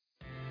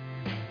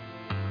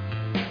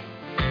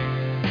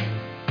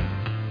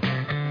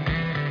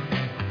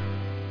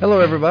Hello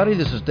everybody,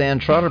 this is Dan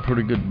Trotter,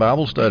 Pretty Good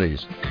Bible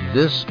Studies.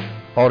 This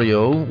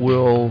audio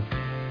will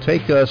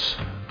take us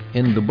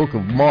in the book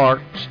of Mark,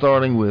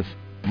 starting with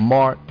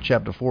Mark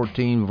chapter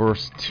 14,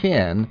 verse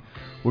 10.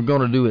 We're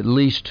going to do at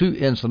least two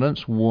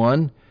incidents.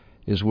 One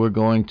is we're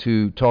going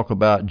to talk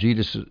about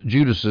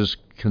Judas's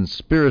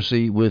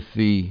conspiracy with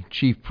the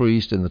chief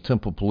priest and the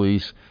temple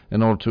police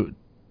in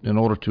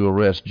order to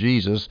arrest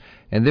Jesus.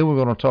 And then we're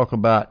going to talk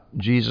about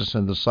Jesus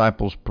and the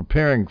disciples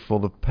preparing for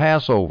the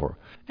Passover.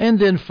 And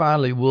then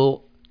finally,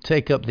 we'll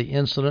take up the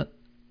incident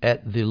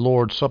at the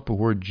Lord's Supper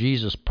where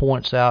Jesus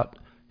points out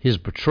his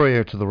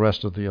betrayer to the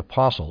rest of the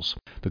apostles.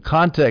 The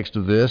context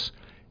of this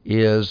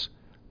is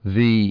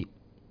the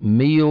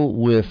meal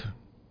with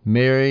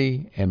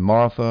Mary and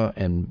Martha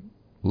and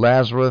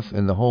Lazarus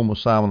in the home of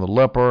Simon the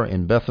leper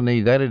in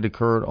Bethany. That had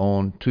occurred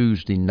on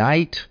Tuesday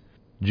night.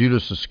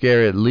 Judas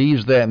Iscariot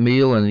leaves that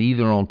meal, and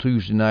either on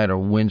Tuesday night or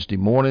Wednesday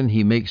morning,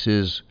 he makes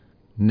his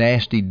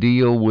nasty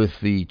deal with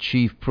the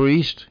chief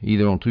priest,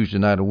 either on Tuesday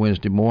night or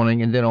Wednesday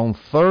morning. And then on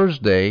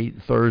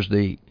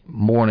Thursday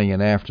morning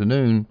and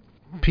afternoon,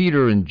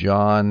 Peter and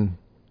John,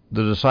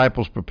 the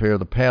disciples, prepare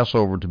the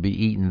Passover to be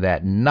eaten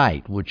that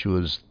night, which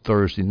was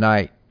Thursday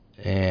night.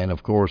 And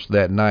of course,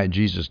 that night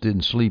Jesus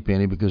didn't sleep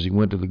any because he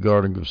went to the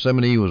Garden of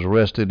Gethsemane. He was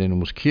arrested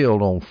and was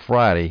killed on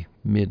Friday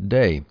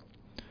midday.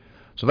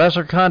 So that's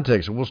our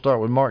context. We'll start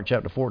with Mark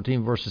chapter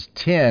 14, verses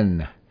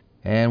 10.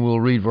 And we'll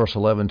read verse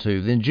 11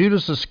 too. Then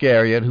Judas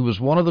Iscariot, who was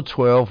one of the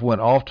 12,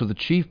 went off to the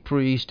chief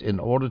priest in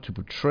order to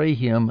betray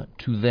him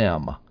to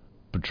them.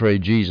 Betray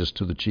Jesus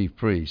to the chief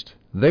priest.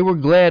 They were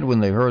glad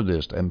when they heard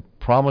this and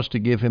promised to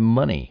give him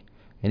money.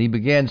 And he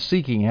began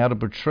seeking how to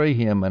betray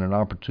him at an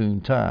opportune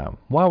time.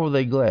 Why were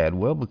they glad?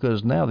 Well,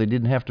 because now they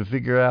didn't have to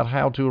figure out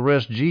how to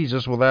arrest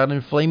Jesus without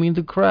inflaming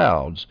the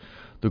crowds.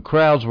 The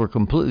crowds were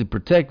completely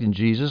protecting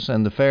Jesus,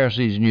 and the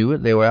Pharisees knew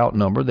it. They were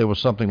outnumbered. There was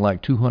something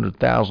like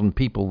 200,000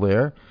 people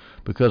there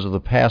because of the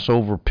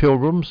Passover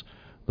pilgrims.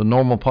 The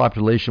normal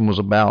population was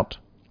about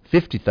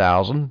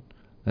 50,000.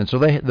 And so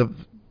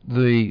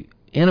the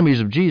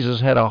enemies of Jesus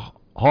had a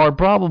hard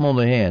problem on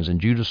their hands, and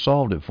Judas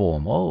solved it for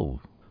them. Oh,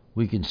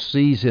 we can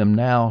seize him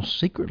now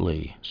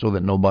secretly so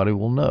that nobody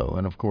will know.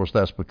 And of course,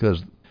 that's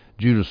because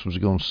Judas was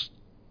going to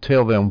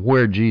tell them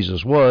where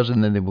Jesus was,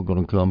 and then they were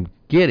going to come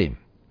get him.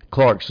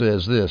 Clark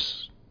says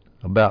this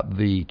about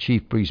the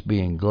chief priest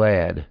being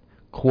glad.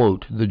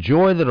 Quote, "The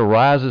joy that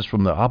arises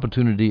from the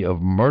opportunity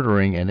of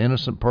murdering an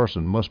innocent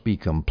person must be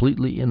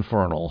completely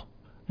infernal."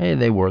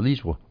 And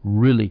these were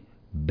really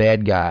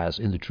bad guys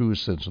in the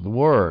truest sense of the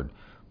word.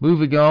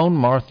 Moving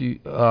on,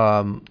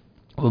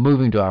 we're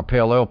moving to our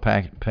parallel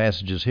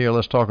passages here.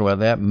 Let's talk about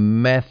that.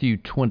 Matthew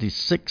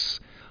 26,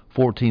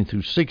 14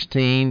 through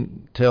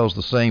 16 tells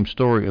the same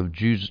story of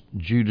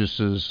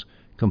Judas's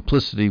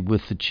complicity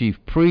with the chief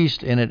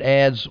priest, and it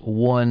adds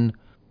one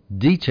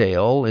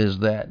detail, is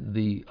that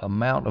the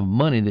amount of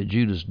money that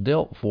Judas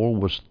dealt for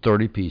was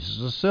 30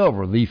 pieces of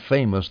silver, the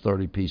famous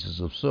 30 pieces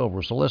of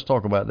silver. So let's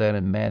talk about that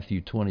in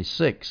Matthew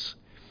 26,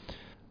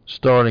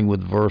 starting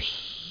with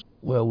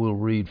we'll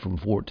read from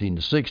 14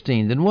 to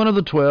 16. Then one of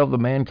the 12, the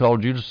man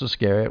called Judas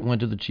Iscariot,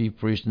 went to the chief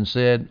priest and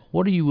said,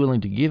 "What are you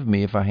willing to give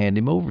me if I hand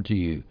him over to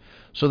you?"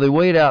 So they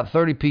weighed out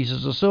 30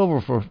 pieces of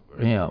silver for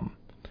him.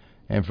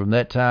 And from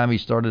that time he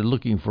started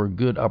looking for a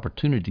good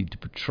opportunity to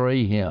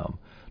betray him.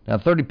 Now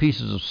 30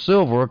 pieces of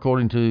silver,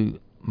 according to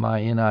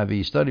my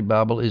NIV study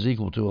Bible, is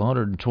equal to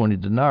 120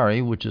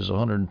 denarii, which is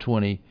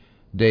 120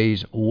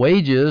 days'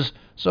 wages.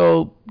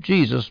 So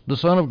Jesus, the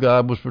Son of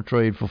God, was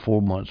betrayed for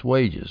 4 months'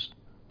 wages.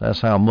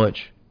 That's how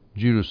much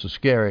Judas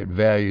Iscariot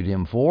valued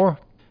him for.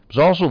 It was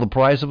also the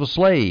price of a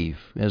slave,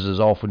 as is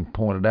often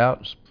pointed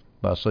out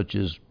by such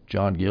as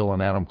John Gill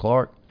and Adam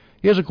Clark.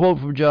 Here's a quote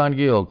from John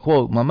Gill.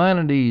 Quote,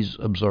 Maimonides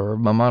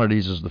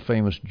is the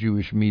famous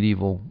Jewish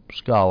medieval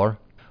scholar.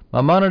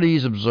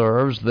 Maimonides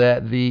observes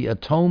that the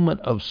atonement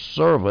of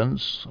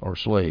servants or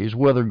slaves,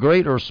 whether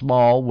great or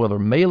small, whether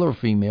male or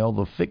female,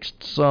 the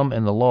fixed sum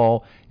in the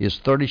law is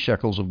 30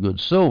 shekels of good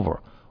silver,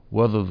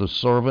 whether the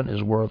servant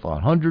is worth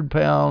 100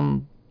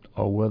 pounds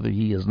or whether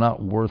he is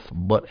not worth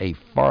but a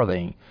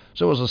farthing.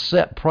 So it was a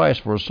set price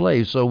for a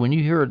slave. So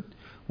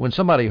when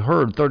somebody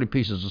heard 30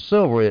 pieces of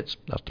silver, that's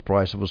the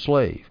price of a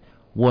slave.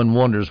 One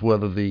wonders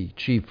whether the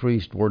chief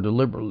priests were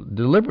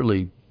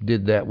deliberately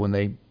did that when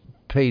they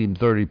paid him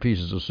 30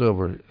 pieces of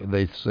silver.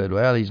 They said,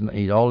 well,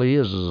 all he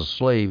is a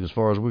slave as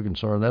far as we're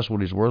concerned. That's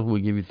what he's worth.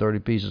 We'll give you 30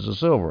 pieces of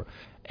silver.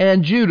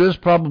 And Judas,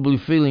 probably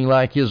feeling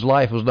like his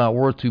life was not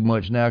worth too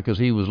much now because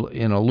he was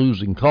in a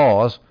losing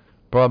cause,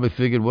 probably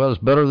figured, well,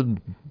 it's better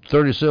than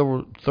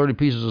 30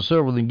 pieces of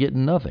silver than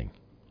getting nothing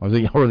or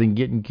than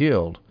getting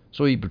killed.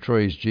 So he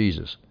betrays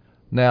Jesus.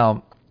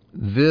 Now,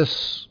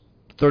 this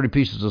 30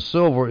 pieces of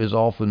silver is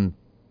often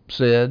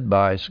said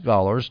by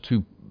scholars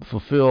to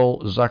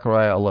fulfill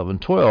Zechariah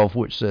 11:12,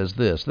 which says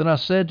this, "Then I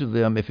said to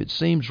them, if it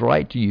seems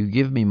right to you,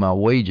 give me my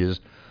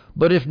wages,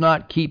 but if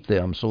not, keep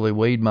them." So they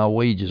weighed my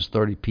wages,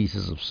 30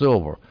 pieces of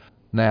silver.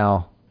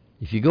 Now,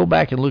 If you go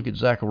back and look at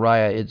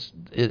Zechariah,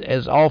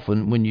 as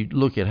often when you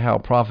look at how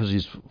prophecy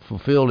is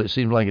fulfilled, it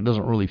seems like it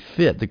doesn't really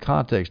fit. The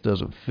context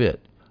doesn't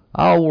fit.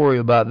 I'll worry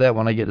about that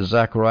when I get to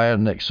Zechariah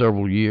in the next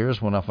several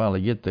years when I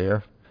finally get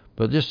there.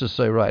 But just to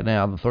say right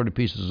now, the 30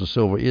 pieces of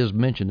silver is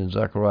mentioned in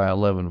Zechariah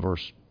 11,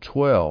 verse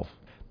 12.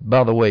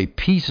 By the way,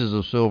 pieces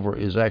of silver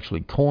is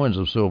actually coins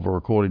of silver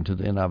according to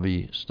the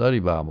NIV Study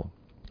Bible.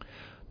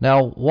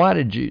 Now, why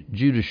did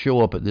Judas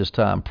show up at this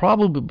time?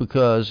 Probably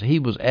because he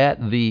was at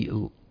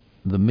the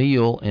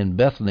meal in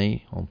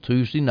Bethany on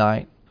Tuesday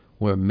night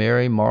where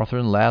Mary, Martha,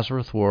 and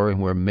Lazarus were,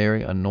 and where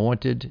Mary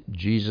anointed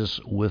Jesus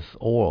with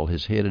oil,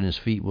 his head and his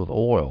feet with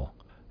oil.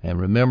 And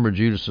remember,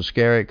 Judas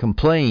Iscariot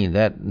complained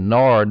that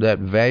nard, that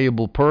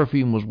valuable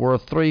perfume, was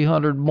worth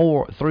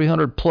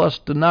 300 plus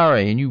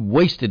denarii, and you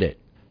wasted it.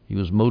 He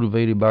was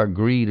motivated by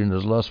greed and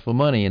his lust for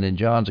money. And in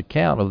John's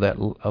account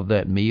of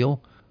that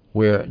meal,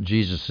 where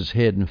Jesus'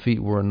 head and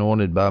feet were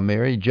anointed by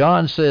Mary,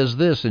 John says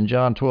this in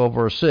John 12,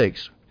 verse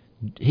 6.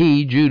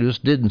 He, Judas,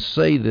 didn't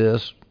say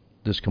this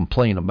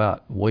complaint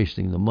about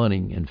wasting the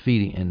money and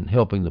feeding and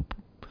helping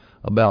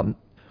about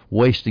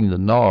wasting the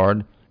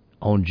nard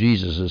on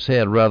Jesus'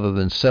 head rather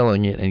than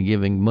selling it and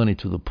giving money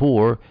to the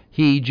poor.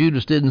 He,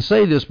 Judas, didn't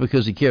say this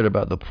because he cared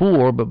about the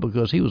poor, but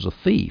because he was a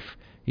thief.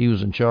 He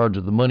was in charge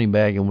of the money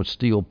bag and would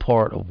steal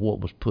part of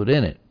what was put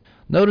in it.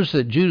 Notice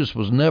that Judas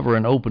was never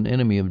an open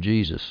enemy of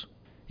Jesus.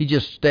 He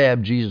just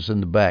stabbed Jesus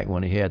in the back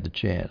when he had the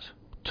chance.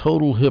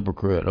 Total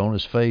hypocrite on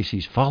his face.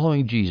 He's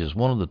following Jesus,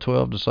 one of the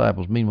 12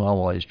 disciples. Meanwhile,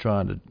 while he's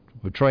trying to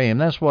betray him,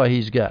 that's why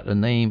he's got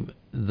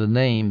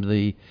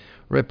the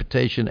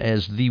reputation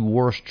as the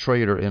worst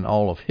traitor in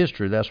all of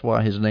history. That's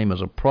why his name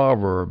is a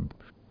proverb.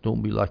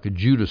 Don't be like a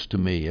Judas to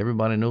me.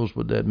 Everybody knows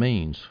what that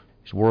means.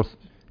 He's worth.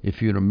 If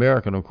you're an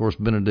American, of course,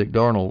 Benedict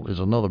Arnold is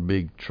another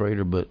big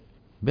traitor, but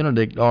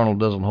Benedict Arnold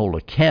doesn't hold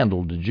a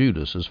candle to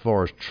Judas as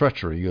far as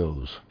treachery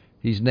goes.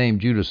 He's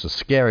named Judas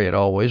Iscariot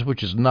always,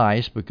 which is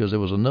nice because there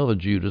was another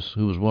Judas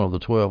who was one of the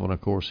 12, and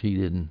of course he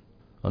didn't.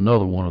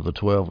 Another one of the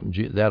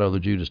 12, that other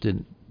Judas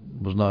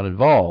was not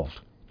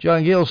involved.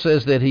 John Gill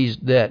says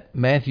that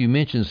Matthew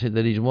mentions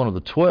that he's one of the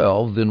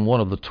 12, then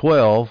one of the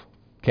 12,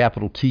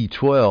 capital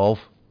T12,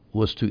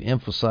 was to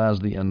emphasize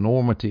the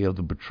enormity of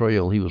the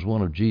betrayal. He was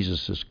one of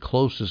Jesus'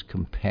 closest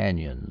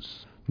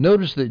companions.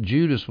 Notice that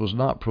Judas was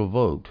not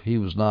provoked. He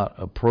was not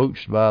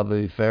approached by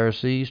the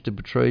Pharisees to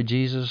betray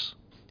Jesus.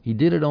 He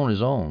did it on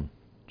his own.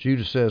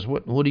 Judas says,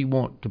 what do you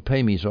want to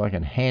pay me so I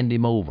can hand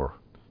him over?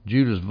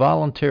 Judas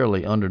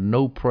voluntarily, under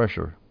no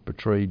pressure,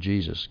 betrayed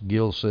Jesus.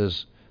 Gill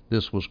says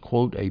this was,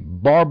 quote, a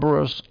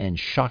barbarous and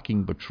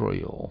shocking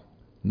betrayal.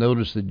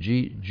 Notice that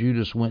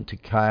Judas went to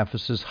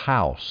Caiaphas'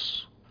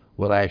 house.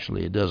 Well,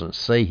 actually, it doesn't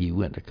say he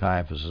went to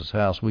Caiaphas'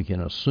 house. We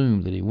can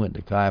assume that he went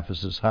to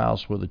Caiaphas'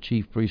 house where the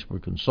chief priests were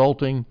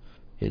consulting.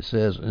 It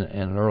says in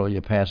an earlier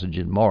passage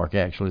in Mark,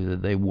 actually,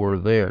 that they were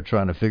there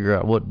trying to figure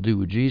out what to do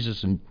with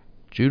Jesus, and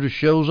Judas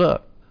shows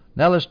up.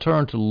 Now let's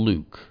turn to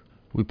Luke.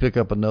 We pick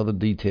up another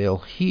detail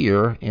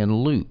here in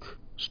Luke,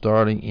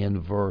 starting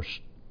in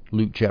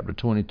Luke chapter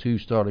 22,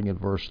 starting at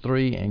verse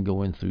 3 and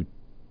going through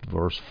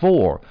verse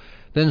 4.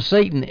 Then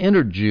Satan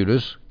entered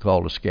Judas,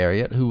 called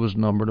Iscariot, who was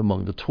numbered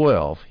among the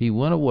 12. He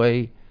went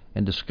away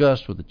and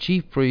discussed with the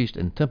chief priest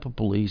and temple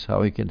police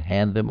how he could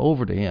hand them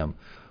over to him.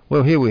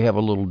 Well, here we have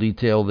a little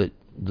detail that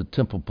the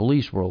temple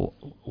police were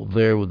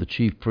there with the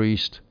chief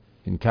priest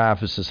in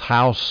Caiaphas'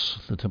 house.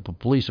 The temple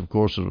police, of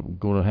course, are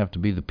going to have to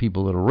be the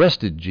people that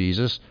arrested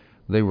Jesus.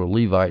 They were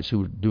Levites who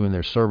were doing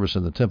their service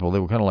in the temple. They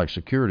were kind of like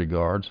security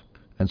guards.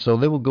 And so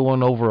they were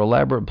going over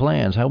elaborate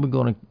plans. How are we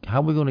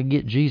going to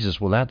get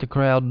Jesus without the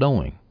crowd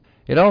knowing?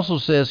 It also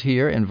says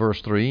here in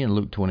verse 3 in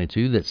Luke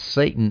 22 that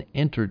Satan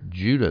entered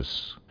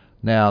Judas.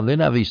 Now, the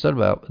NIV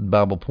Study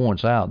Bible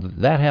points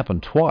out that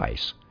happened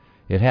twice.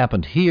 It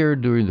happened here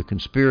during the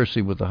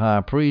conspiracy with the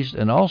high priest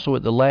and also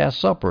at the Last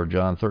Supper.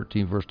 John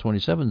 13, verse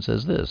 27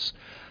 says this,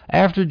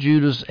 after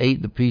Judas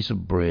ate the piece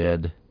of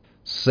bread,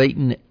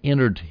 Satan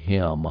entered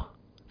him.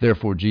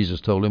 Therefore,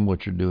 Jesus told him,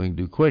 what you're doing,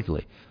 do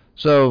quickly.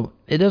 So,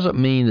 it doesn't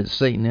mean that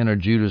Satan entered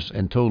Judas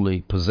and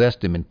totally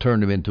possessed him and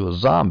turned him into a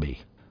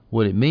zombie.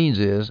 What it means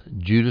is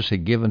Judas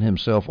had given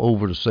himself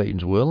over to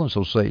Satan's will, and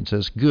so Satan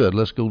says, good,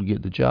 let's go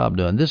get the job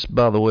done. This,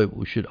 by the way,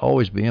 should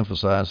always be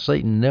emphasized.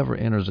 Satan never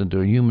enters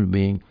into a human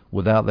being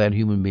without that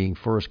human being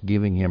first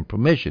giving him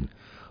permission.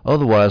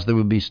 Otherwise, there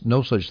would be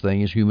no such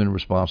thing as human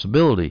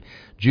responsibility.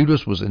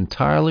 Judas was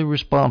entirely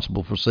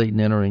responsible for Satan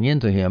entering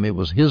into him. It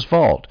was his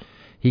fault.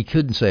 He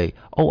couldn't say,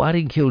 oh, I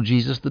didn't kill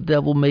Jesus, the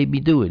devil made me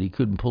do it. He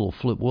couldn't pull a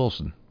Flip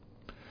Wilson.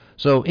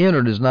 So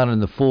entered is not in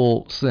the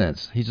full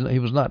sense. He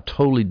was not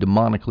totally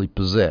demonically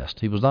possessed.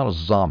 He was not a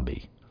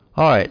zombie.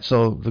 All right,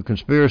 so the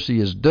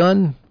conspiracy is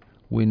done.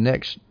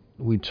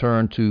 We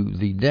turn to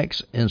the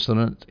next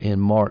incident in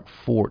Mark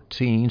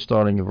 14,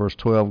 starting at verse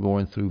 12,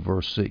 going through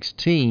verse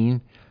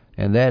 16,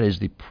 and that is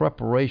the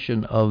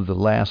preparation of the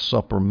Last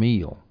Supper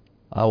meal.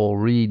 I will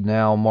read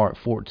now Mark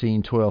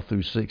 14, 12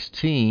 through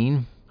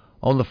 16.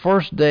 On the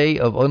first day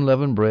of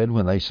unleavened bread,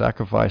 when they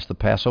sacrificed the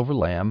Passover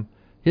lamb,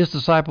 his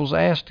disciples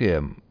asked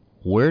him,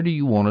 where do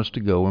you want us to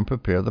go and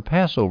prepare the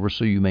Passover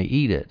so you may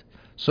eat it?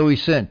 So he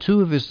sent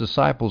 2 of his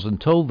disciples and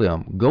told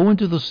them, Go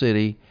into the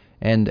city,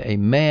 and a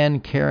man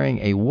carrying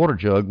a water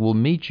jug will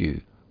meet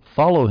you.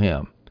 Follow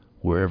him.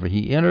 Wherever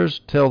he enters,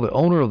 tell the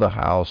owner of the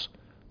house,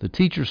 the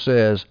teacher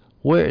says,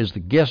 Where is the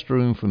guest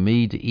room for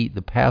me to eat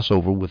the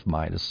Passover with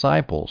my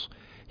disciples?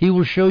 He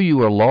will show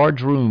you a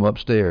large room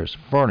upstairs,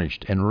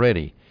 furnished and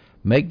ready.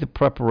 Make the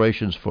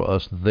preparations for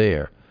us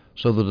there.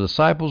 So the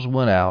disciples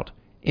went out,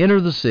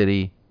 entered the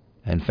city,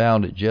 and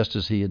found it just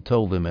as he had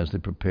told them as they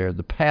prepared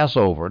the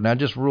Passover. Now,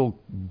 just real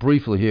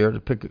briefly here,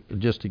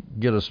 just to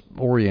get us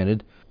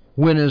oriented,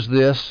 when is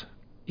this?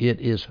 It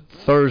is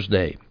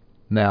Thursday.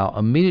 Now,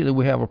 immediately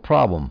we have a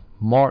problem.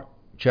 Mark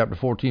chapter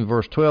 14,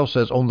 verse 12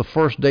 says, on the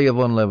first day of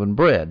unleavened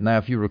bread. Now,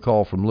 if you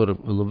recall from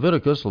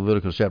Leviticus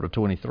chapter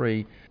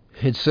 23,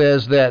 it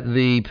says that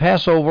the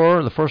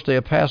Passover, the first day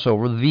of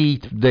Passover, the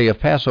day of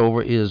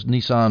Passover is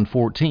Nisan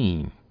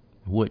 14,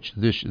 which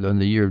in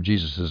the year of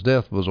Jesus'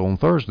 death was on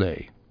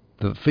Thursday.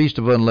 The Feast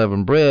of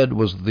Unleavened Bread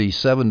was the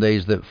 7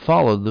 days that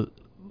followed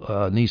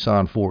the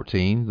Nisan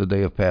 14, the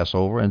day of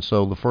Passover, and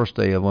so the first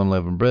day of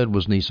Unleavened Bread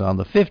was Nisan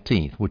the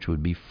 15th, which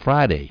would be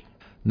Friday.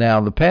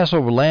 Now, the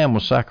Passover lamb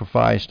was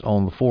sacrificed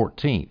on the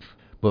 14th,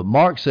 but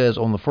Mark says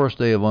on the first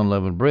day of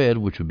Unleavened Bread,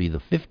 which would be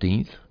the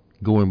 15th,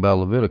 going by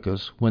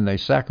Leviticus, when they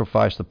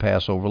sacrifice the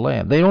Passover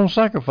lamb. They don't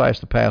sacrifice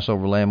the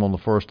Passover lamb on the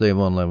first day of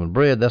Unleavened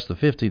Bread. That's the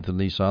 15th of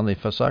Nisan. They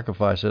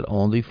sacrifice it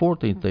on the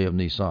 14th day of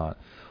Nisan.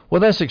 Well,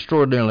 that's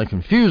extraordinarily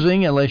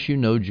confusing unless you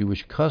know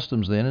Jewish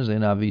customs then, as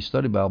NIV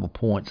Study Bible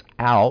points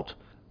out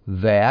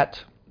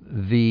that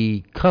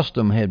the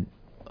custom had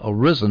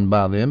arisen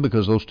by then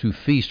because those 2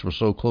 feasts were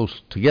so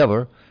close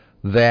together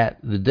that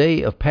the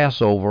day of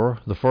Passover,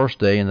 the first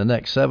day, and the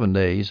next 7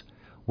 days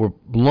were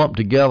lumped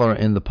together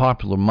in the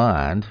popular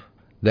mind.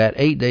 That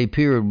 8-day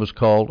period was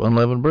called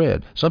unleavened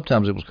bread.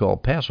 Sometimes it was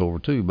called Passover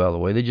too, by the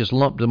way. They just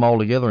lumped them all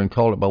together and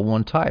called it by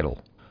one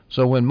title.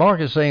 So when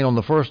Mark is saying on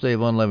the first day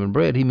of unleavened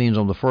bread, he means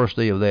on the first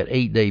day of that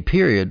 8-day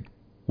period,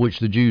 which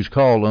the Jews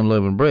called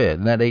unleavened bread.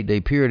 And that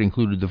 8-day period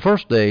included the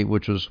first day,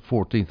 which was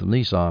 14th of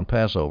Nisan,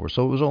 Passover.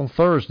 So it was on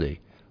Thursday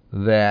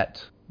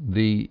that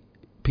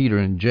Peter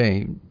and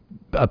John,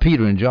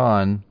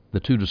 the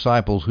 2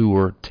 disciples who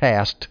were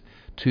tasked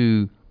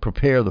to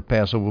prepare the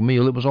Passover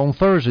meal, it was on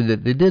Thursday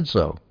that they did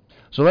so.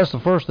 So that's the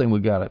first thing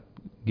we've got to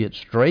get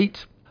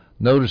straight.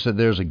 Notice that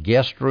there's a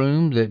guest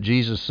room that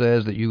Jesus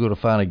says that you're going to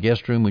find a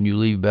guest room when you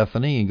leave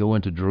Bethany and go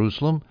into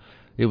Jerusalem.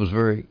 It was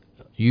very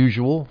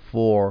usual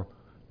for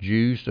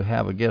Jews to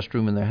have a guest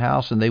room in their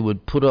house, and they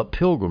would put up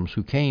pilgrims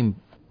who came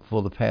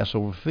for the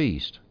Passover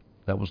feast.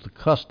 That was the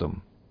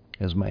custom,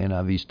 as my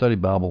NIV Study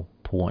Bible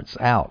points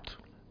out.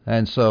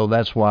 And so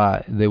that's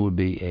why there would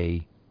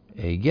be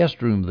a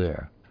guest room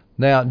there.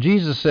 Now,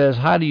 Jesus says,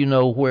 how do you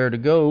know where to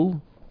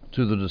go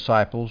to the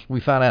disciples?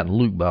 We find out in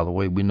Luke, by the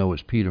way, we know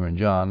it's Peter and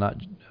John.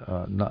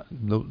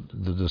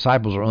 The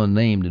disciples are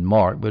unnamed in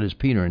Mark, but it's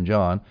Peter and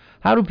John.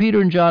 How do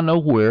Peter and John know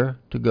where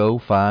to go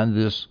find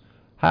this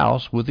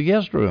house with the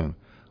guest room?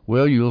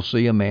 Well, you'll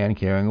see a man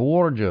carrying a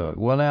water jug.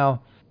 Well,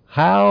 now,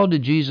 how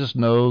did Jesus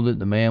know that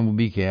the man would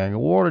be carrying a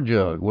water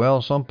jug?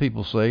 Well, some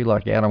people say,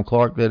 like Adam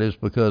Clark, that is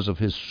because of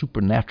his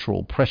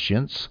supernatural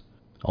prescience.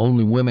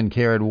 Only women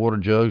carried water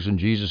jugs, and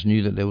Jesus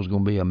knew that there was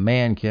going to be a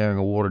man carrying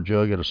a water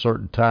jug at a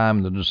certain time,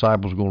 and the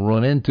disciples were going to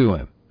run into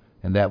him,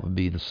 and that would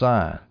be the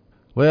sign.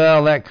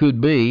 Well, that could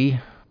be,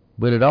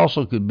 but it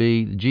also could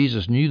be that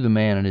Jesus knew the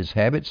man and his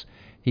habits.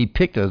 He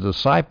picked a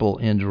disciple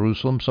in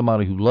Jerusalem,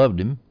 somebody who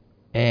loved him,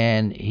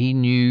 and he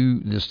knew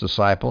this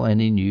disciple, and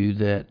he knew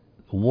that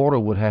water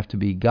would have to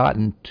be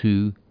gotten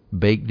to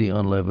bake the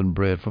unleavened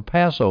bread for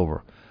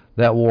Passover.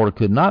 That water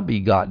could not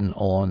be gotten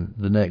on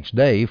the next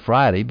day,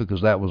 Friday,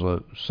 because that was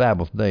a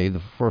Sabbath day,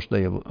 the first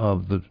day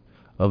of the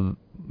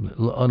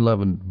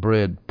unleavened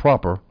bread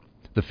proper.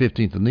 The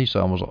 15th of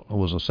Nisan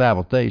was a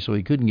Sabbath day, so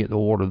he couldn't get the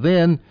water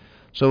then,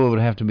 so it would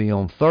have to be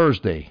on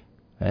Thursday.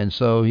 And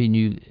so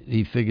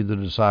he figured the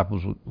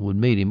disciples would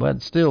meet him.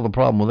 But still, the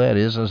problem with that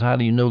is how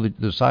do you know that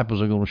the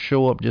disciples are going to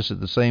show up just at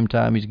the same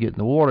time he's getting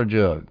the water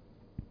jug?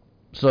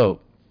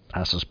 So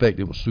I suspect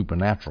it was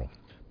supernatural.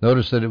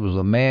 Notice that it was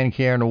a man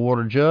carrying a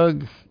water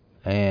jug,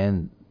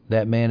 and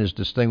that man is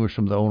distinguished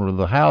from the owner of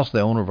the house. The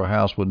owner of a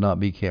house would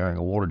not be carrying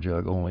a water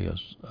jug, only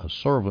a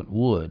servant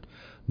would.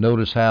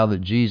 Notice how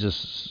that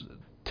Jesus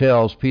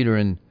tells Peter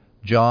and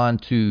John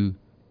to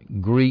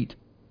greet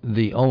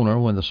the owner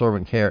when the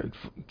servant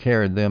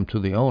carried them to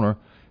the owner,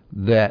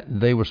 that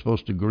they were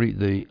supposed to greet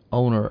the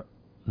owner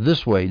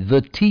this way.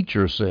 The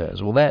teacher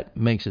says. Well, that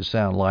makes it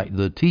sound like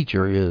the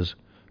teacher is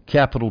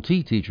capital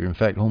T teacher. In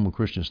fact, Holman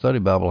Christian Study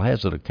Bible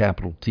has it a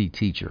capital T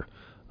teacher.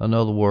 In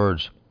other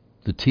words,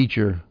 the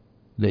teacher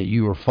that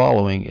you are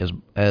following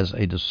as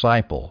a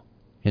disciple.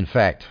 In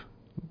fact,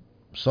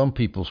 some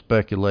people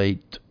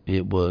speculate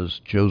it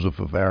was Joseph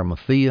of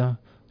Arimathea.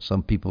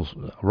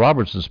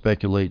 Robertson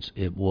speculates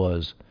it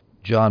was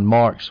John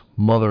Mark's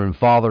mother and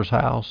father's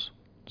house.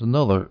 There's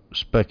another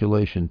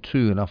speculation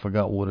too, and I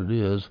forgot what it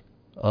is,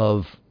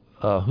 of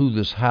who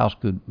this house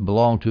could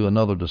belong to,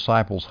 another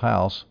disciple's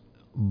house.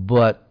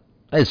 but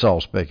it's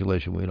all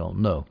speculation. We don't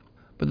know.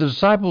 But the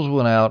disciples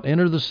went out,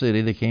 entered the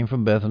city. They came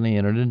from Bethany,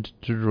 entered into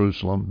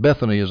Jerusalem.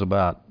 Bethany is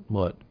about,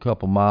 a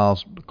couple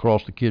miles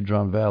across the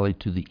Kidron Valley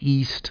to the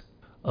east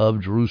of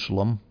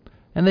Jerusalem.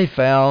 And they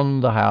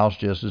found the house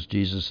just as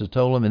Jesus had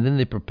told them, and then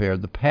they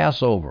prepared the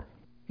Passover.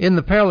 In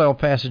the parallel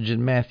passage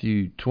in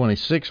Matthew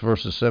 26,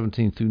 verses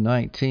 17 through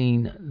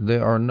 19,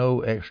 there are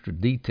no extra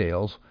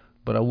details,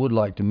 but I would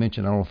like to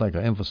mention, I don't think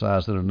I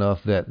emphasized it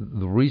enough, that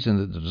the reason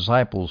that the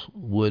disciples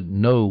would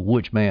know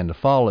which man to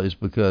follow is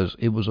because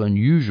it was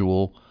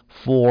unusual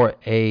for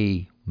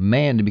a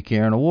man to be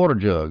carrying a water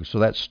jug, so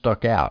that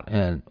stuck out,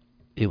 and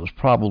it was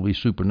probably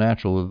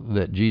supernatural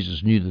that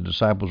Jesus knew the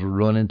disciples would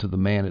run into the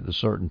man at a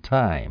certain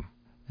time.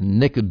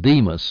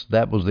 Nicodemus,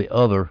 that was the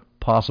other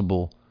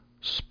possible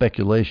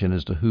speculation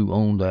as to who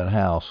owned that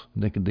house.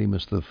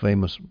 Nicodemus, the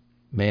famous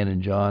man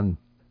in John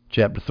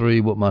chapter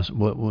 3, what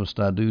must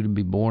I do to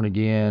be born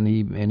again?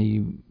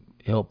 He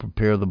helped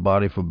prepare the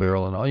body for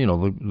burial, and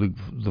all,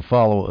 the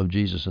follower of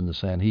Jesus in the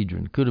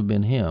Sanhedrin. Could have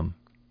been him.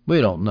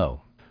 We don't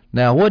know.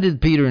 Now, what did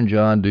Peter and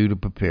John do to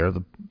prepare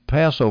the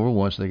Passover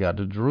once they got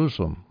to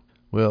Jerusalem?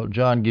 Well,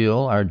 John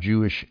Gill, our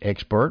Jewish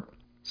expert,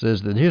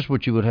 says that here's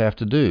what you would have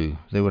to do.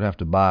 They would have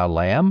to buy a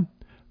lamb.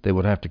 They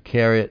would have to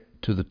carry it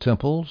to the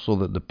temple so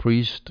that the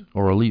priest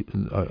or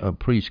a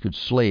priest could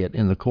slay it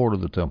in the court of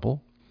the temple.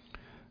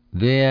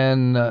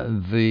 Then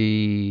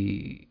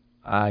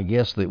I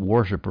guess the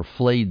worshiper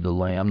flayed the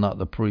lamb, not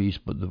the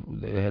priest, but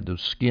they had to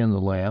skin the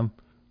lamb.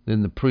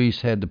 Then the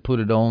priest had to put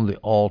it on the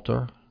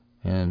altar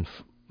and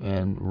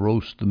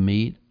roast the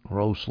meat,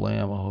 roast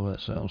lamb. Oh,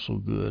 that sounds so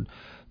good.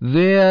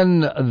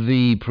 Then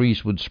the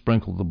priest would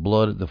sprinkle the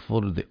blood at the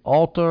foot of the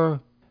altar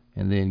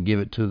and then give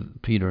it to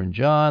Peter and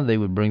John. They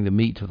would bring the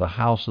meat to the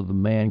house of the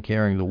man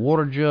carrying the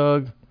water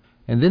jug.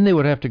 And then they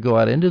would have to go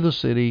out into the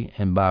city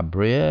and buy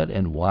bread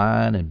and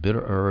wine and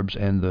bitter herbs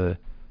and the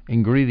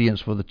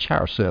ingredients for the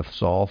charseth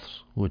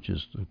sauce, which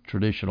is the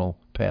traditional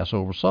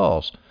Passover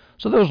sauce.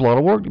 So there was a lot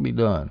of work to be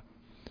done.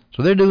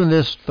 So they're doing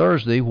this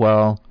Thursday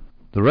while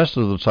the rest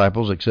of the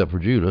disciples, except for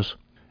Judas,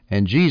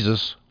 and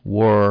Jesus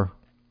were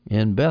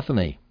in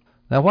Bethany.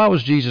 Now, why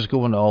was Jesus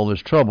going to all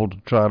this trouble to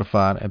try to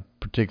find a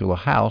particular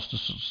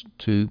house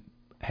to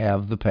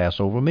have the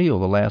Passover meal,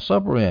 the Last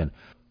Supper in?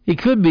 It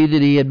could be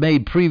that he had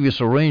made previous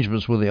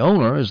arrangements with the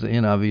owner, as the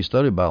NIV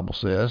Study Bible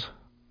says.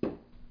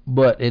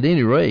 But at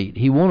any rate,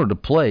 he wanted a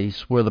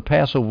place where the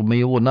Passover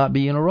meal would not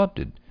be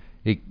interrupted.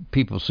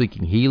 People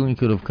seeking healing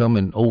could have come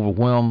and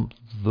overwhelmed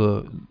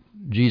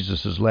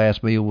Jesus'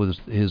 last meal with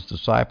his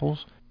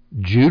disciples.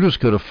 Judas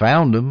could have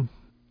found him,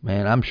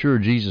 and I'm sure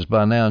Jesus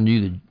by now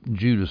knew that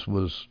Judas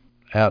was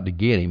out to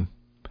get him.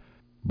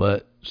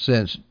 But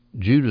since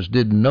Judas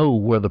didn't know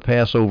where the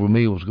Passover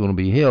meal was going to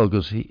be held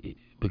because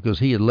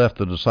he had left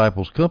the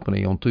disciples'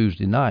 company on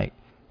Tuesday night,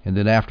 and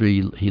then after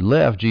he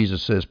left,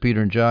 Jesus says,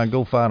 Peter and John,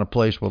 go find a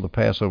place where the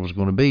Passover is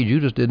going to be.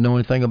 Judas didn't know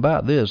anything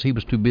about this. He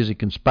was too busy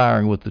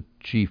conspiring with the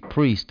chief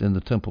priest and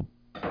the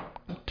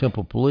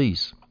temple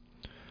police.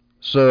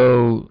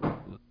 So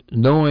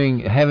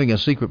having a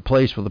secret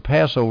place for the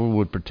Passover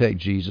would protect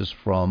Jesus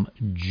from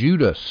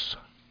Judas.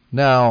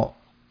 Now,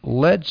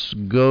 let's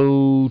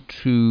go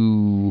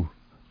to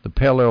the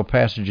parallel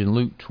passage in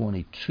Luke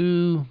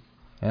 22,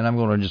 and I'm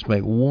going to just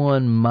make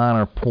one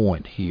minor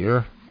point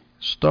here.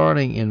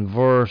 Starting in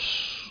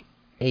verse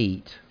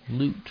 8,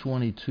 Luke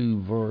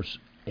 22, verse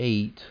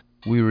 8,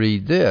 we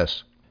read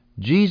this.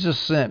 Jesus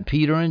sent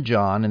Peter and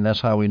John, and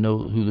that's how we know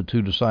who the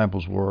two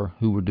disciples were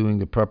who were doing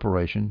the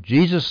preparation.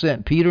 Jesus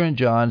sent Peter and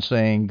John,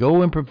 saying,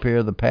 go and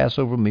prepare the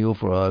Passover meal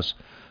for us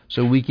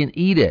so we can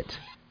eat it.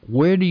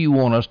 Where do you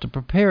want us to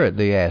prepare it?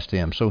 They asked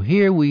him. So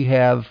here we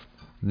have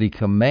the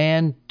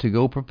command to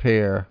go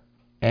prepare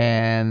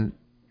and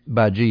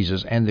by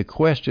Jesus, and the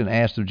question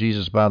asked of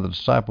Jesus by the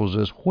disciples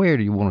is, where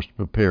do you want us to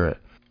prepare it?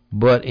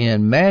 But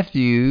in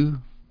Matthew,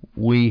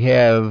 we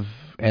have,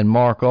 and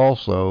Mark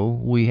also,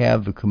 we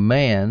have the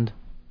command,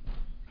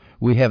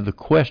 we have the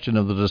question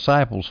of the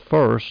disciples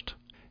first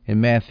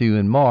in Matthew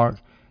and Mark,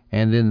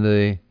 and then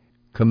the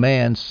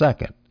command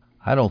second.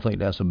 I don't think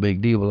that's a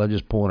big deal, but I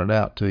just pointed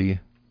out to you.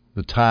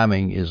 The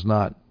timing is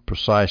not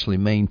precisely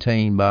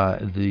maintained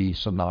by the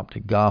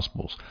synoptic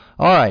gospels.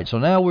 All right, so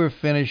now we're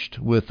finished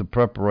with the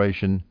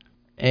preparation,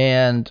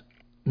 and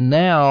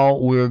now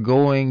we're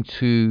going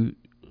to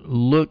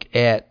look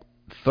at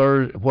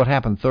what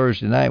happened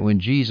Thursday night when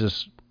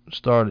Jesus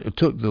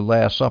took the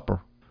Last Supper,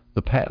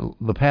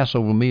 the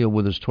Passover meal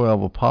with his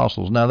 12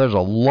 apostles. Now, there's a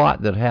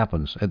lot that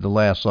happens at the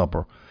Last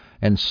Supper,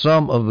 and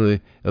some of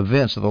the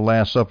events of the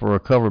Last Supper are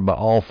covered by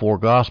all four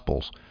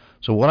Gospels.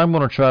 So what I'm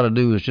going to try to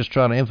do is just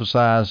try to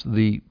emphasize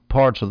the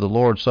parts of the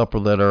Lord's Supper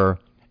that are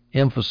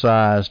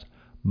emphasized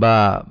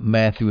by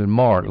Matthew and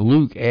Mark.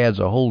 Luke adds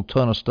a whole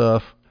ton of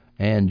stuff,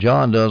 and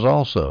John does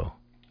also.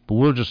 But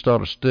we'll just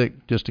start to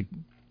stick, just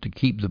to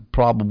keep the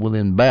problem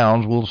within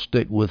bounds, we'll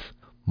stick with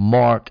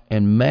Mark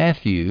and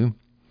Matthew.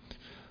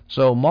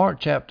 So Mark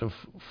chapter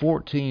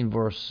 14,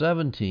 verse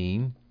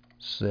 17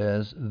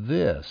 says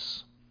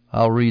this.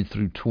 I'll read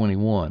through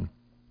 21.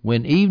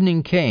 When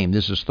evening came,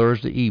 this is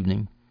Thursday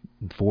evening,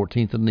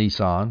 14th of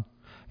Nisan,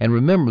 and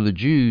remember the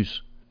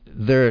Jews,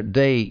 their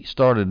day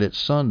started at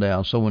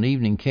sundown, so when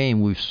evening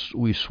came,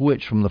 we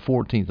switched from the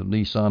 14th of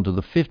Nisan to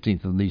the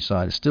 15th of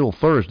Nisan. It's still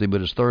Thursday,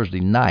 but it's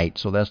Thursday night,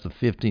 so that's the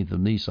 15th of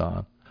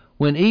Nisan.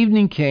 When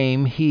evening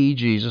came, he,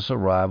 Jesus,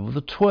 arrived with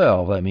the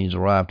 12. That means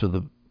arrived to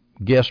the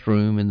guest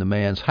room in the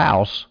man's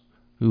house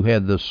who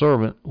had the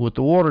servant with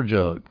the water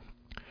jug.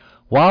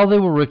 While they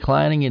were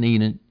reclining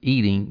and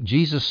eating,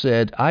 Jesus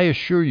said, I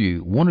assure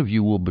you, one of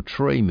you will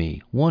betray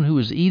me, one who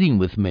is eating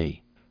with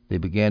me. They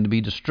began to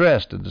be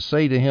distressed and to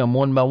say to him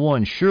one by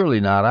one, surely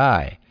not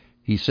I.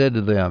 He said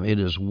to them, it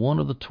is one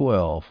of the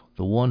 12,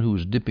 the one who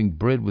is dipping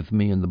bread with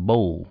me in the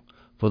bowl.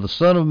 For the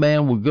Son of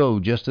Man will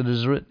go just as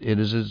it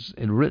is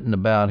written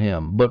about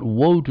him. But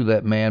woe to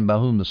that man by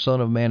whom the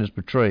Son of Man is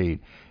betrayed.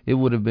 It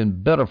would have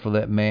been better for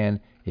that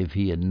man if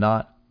he had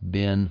not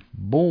been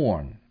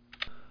born.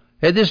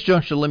 At this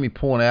juncture, let me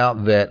point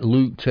out that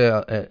Luke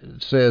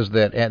says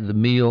that at the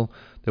meal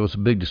there was a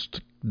big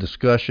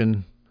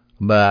discussion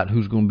about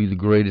who's going to be the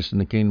greatest in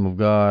the kingdom of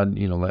God.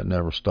 You know, that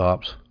never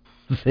stops.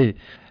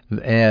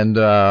 And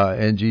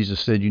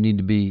Jesus said you need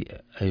to be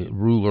a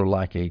ruler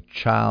like a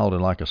child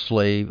and like a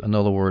slave. In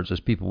other words, as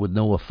people with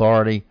no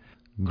authority.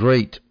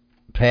 Great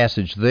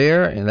passage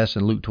there, and that's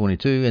in Luke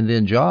 22. And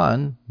then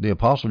John, the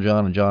Apostle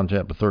John, in John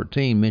chapter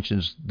 13,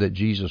 mentions that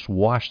Jesus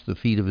washed the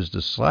feet of his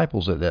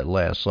disciples at that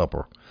Last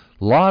Supper.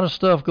 A lot of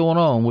stuff going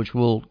on, which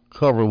we'll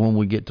cover when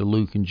we get to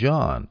Luke and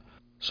John.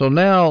 So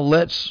now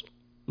let's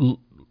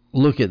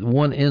look at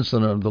one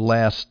incident of the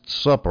Last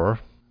Supper,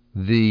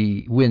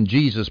 when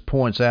Jesus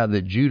points out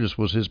that Judas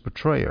was his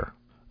betrayer.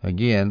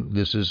 Again,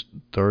 this is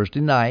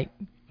Thursday night,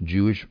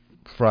 Jewish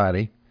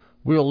Friday.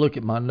 We'll look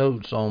at my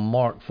notes on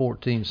Mark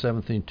 14,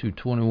 17 to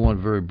 21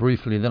 very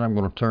briefly. Then I'm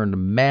going to turn to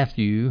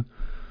Matthew,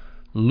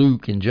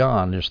 Luke, and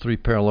John. There's 3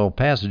 parallel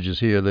passages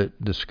here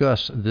that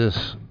discuss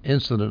this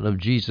incident of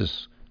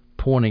Jesus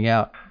pointing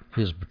out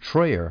his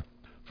betrayer.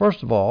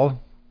 First of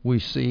all, we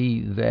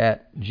see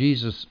that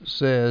Jesus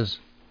says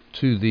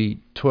to the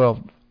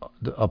 12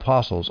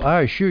 apostles,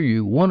 I assure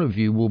you, one of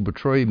you will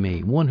betray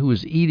me, one who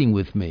is eating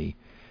with me.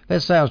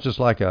 That sounds just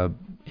like a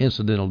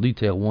incidental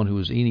detail, one who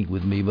is eating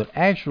with me, but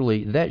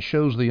actually that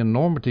shows the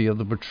enormity of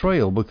the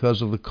betrayal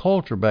because of the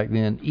culture back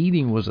then.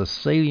 Eating was a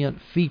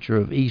salient feature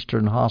of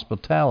Eastern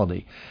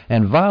hospitality,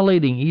 and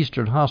violating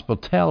Eastern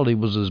hospitality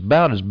was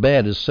about as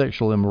bad as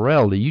sexual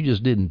immorality. You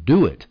just didn't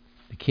do it.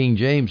 The King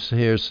James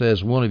here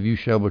says, one of you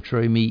shall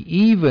betray me,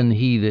 even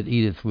he that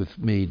eateth with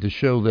me, to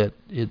show that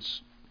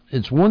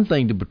it's one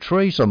thing to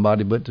betray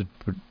somebody, but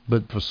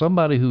for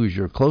somebody who is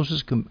your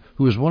closest,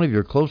 who is one of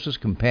your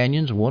closest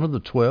companions, one of the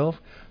 12,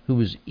 who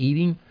is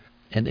eating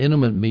an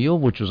intimate meal,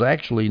 which was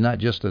actually not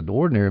just an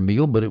ordinary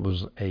meal, but it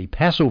was a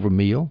Passover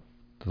meal,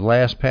 the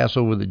last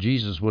Passover that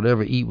Jesus would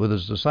ever eat with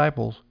his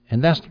disciples,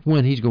 and that's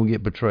when he's going to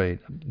get betrayed.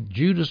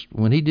 Judas,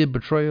 when he did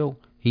betrayal,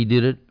 he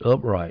did it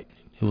upright.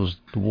 It was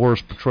the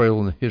worst betrayal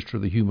in the history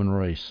of the human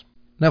race.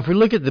 Now, if we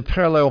look at the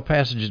parallel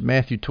passages,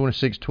 Matthew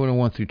 26,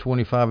 21 through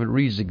 25, it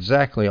reads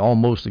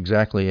almost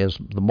exactly as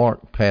the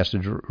Mark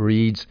passage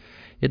reads.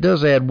 It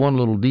does add one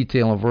little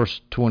detail in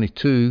verse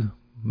 22,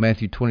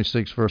 Matthew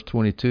 26, verse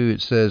 22.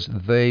 It says,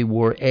 they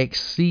were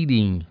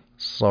exceeding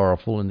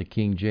sorrowful in the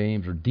King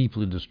James, or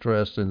deeply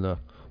distressed in the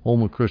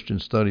Holman Christian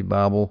Study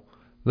Bible.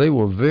 They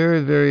were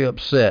very, very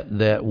upset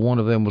that one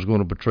of them was going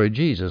to betray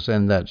Jesus,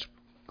 and that's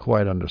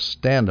quite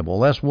understandable.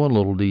 That's one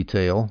little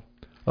detail.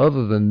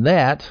 Other than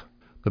that,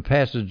 the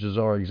passages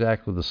are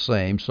exactly the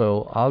same,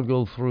 so I'll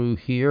go through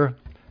here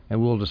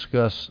and we'll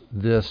discuss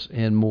this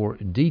in more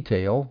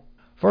detail.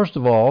 First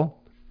of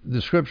all,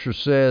 the scripture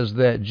says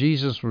that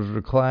Jesus was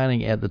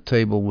reclining at the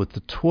table with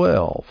the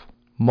 12.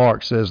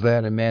 Mark says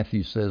that and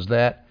Matthew says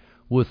that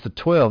with the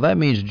 12. That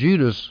means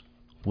Judas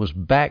was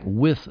back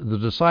with the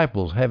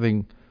disciples,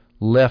 having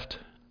left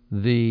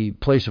the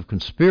place of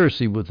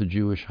conspiracy with the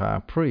Jewish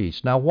high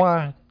priest. Now,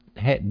 why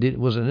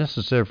was it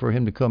necessary for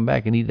him to come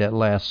back and eat that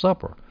Last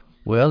Supper?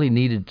 Well, he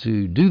needed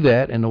to do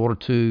that in order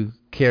to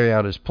carry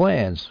out his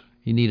plans.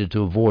 He needed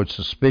to avoid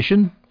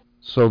suspicion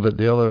so that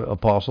the other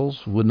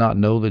apostles would not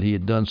know that he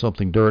had done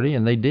something dirty,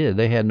 and they did.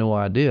 They had no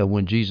idea.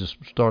 When Jesus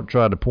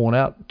tried to point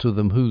out to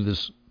them who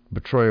this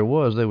betrayer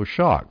was, they were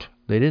shocked.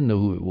 They didn't know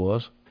who it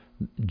was.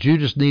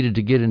 Judas needed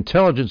to get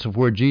intelligence of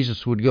where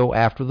Jesus would go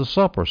after the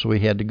supper, so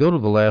he had to go to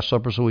the Last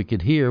Supper so he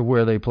could hear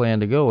where they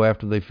planned to go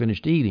after they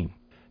finished eating.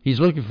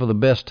 He's looking for the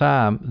best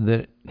time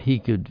that he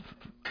could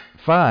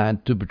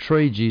find to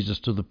betray Jesus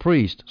to the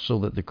priest so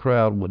that the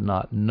crowd would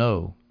not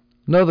know.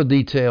 Another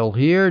detail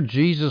here,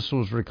 Jesus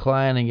was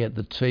reclining at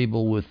the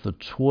table with the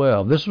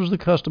 12. This was the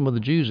custom of the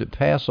Jews at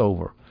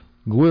Passover.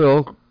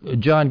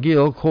 John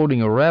Gill,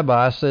 quoting a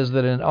rabbi, says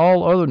that in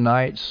all other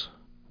nights,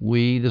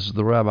 this is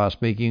the rabbi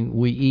speaking,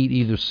 we eat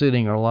either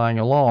sitting or lying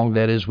along,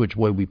 that is, which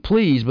way we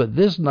please, but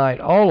this night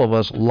all of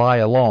us lie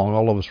along,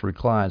 all of us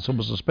recline. So it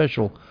was a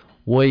special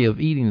way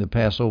of eating the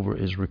Passover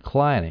is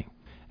reclining.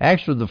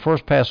 Actually, the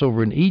first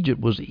Passover in Egypt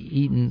was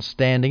eaten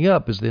standing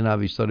up, as the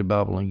NIV Study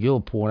Bible and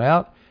Gill point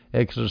out,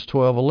 Exodus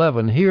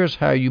 12:11. Here's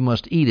how you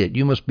must eat it.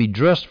 You must be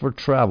dressed for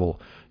travel,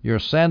 your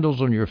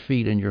sandals on your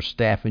feet and your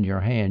staff in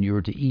your hand. You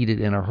are to eat it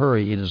in a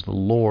hurry. It is the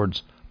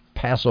Lord's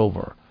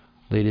Passover.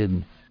 They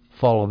didn't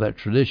follow that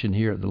tradition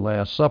here at the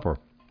Last Supper.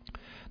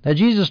 Now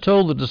Jesus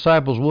told the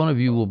disciples, one of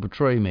you will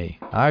betray me.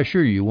 I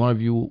assure you, one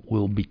of you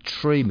will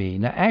betray me.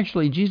 Now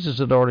actually, Jesus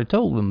had already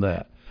told them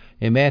that.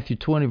 In Matthew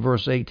 20,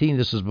 verse 18,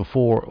 this is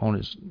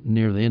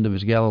near the end of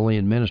his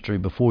Galilean ministry,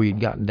 before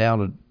he'd gotten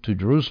down to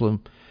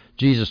Jerusalem.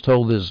 Jesus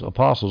told his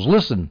apostles,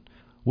 listen,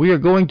 we are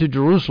going to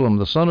Jerusalem.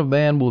 The Son of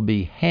Man will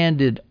be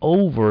handed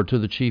over to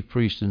the chief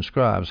priests and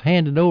scribes.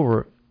 Handed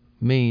over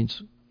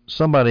means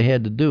somebody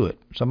had to do it.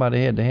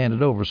 Somebody had to hand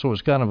it over. So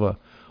it's kind of a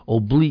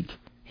oblique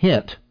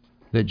hint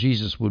that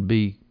Jesus would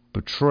be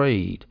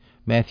betrayed.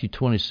 Matthew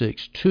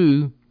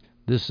 26:2.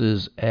 This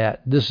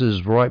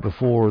is right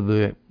before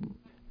the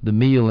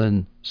meal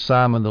in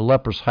Simon the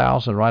leper's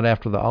house, and right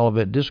after the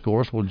Olivet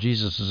Discourse, while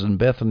Jesus is in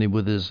Bethany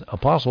with his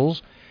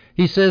apostles.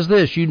 He says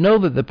this, you know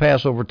that the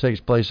Passover takes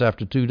place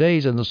after 2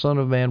 days, and the Son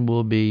of Man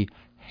will be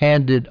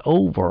handed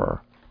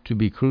over to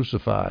be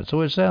crucified.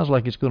 So it sounds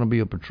like it's going to be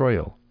a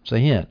betrayal. It's a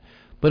hint.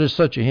 But it's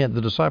such a hint,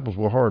 the disciples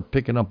were hard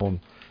picking up on.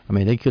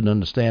 They couldn't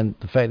understand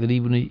the fact that he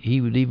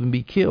would even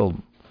be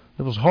killed.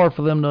 It was hard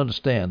for them to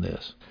understand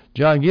this.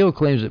 John Gill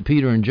claims that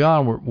Peter and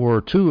John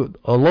were two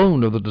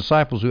alone of the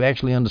disciples who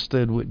actually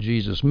understood what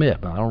Jesus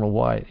meant. Now, I don't know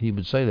why he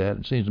would say that.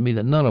 It seems to me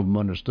that none of them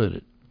understood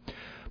it.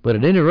 But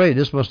at any rate,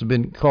 this must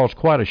have caused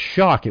quite a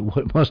shock at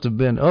what must have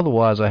been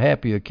otherwise a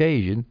happy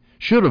occasion.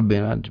 Should have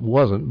been, it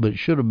wasn't, but it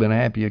should have been a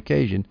happy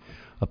occasion,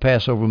 a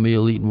Passover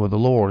meal eaten with the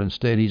Lord.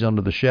 Instead, he's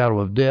under the shadow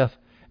of death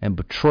and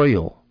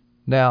betrayal.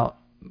 Now,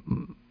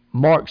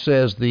 Mark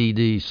says the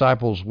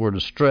disciples were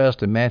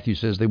distressed, and Matthew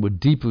says they were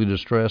deeply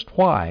distressed.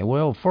 Why?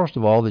 Well, first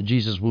of all, that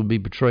Jesus would be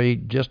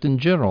betrayed just in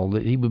general,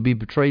 that he would be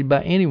betrayed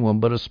by anyone,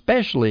 but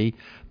especially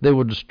they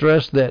were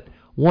distressed that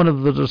one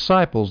of the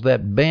disciples,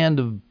 that band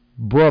of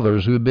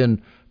brothers who had been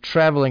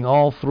traveling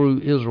all through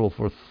Israel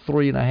for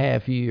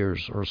 3.5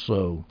 years or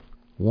so,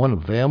 one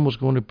of them was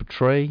going to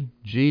betray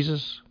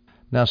Jesus.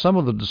 Now, some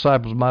of the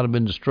disciples might have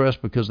been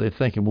distressed because they're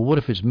thinking, well, what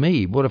if it's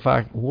me? What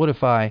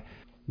if I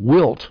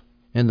wilt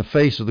in the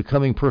face of the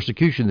coming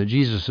persecution that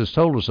Jesus has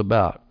told us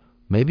about?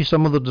 Maybe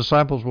some of the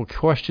disciples were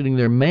questioning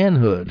their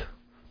manhood.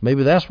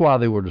 Maybe that's why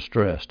they were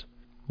distressed.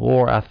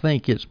 Or I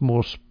think it's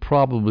most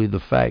probably the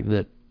fact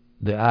that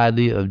the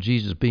idea of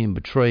Jesus being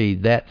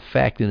betrayed, that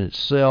fact in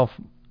itself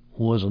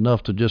was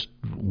enough to just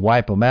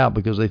wipe them out,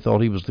 because they thought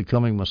he was the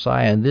coming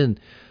Messiah. And then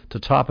to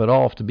top it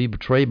off, to be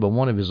betrayed by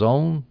one of his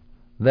own,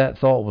 that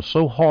thought was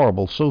so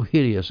horrible, so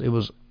hideous, it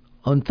was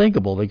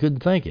unthinkable. They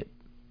couldn't think it.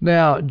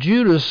 Now,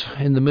 Judas,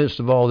 in the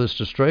midst of all this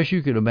distress,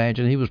 you can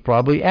imagine he was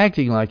probably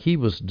acting like he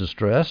was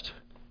distressed.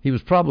 He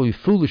was probably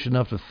foolish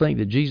enough to think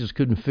that Jesus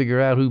couldn't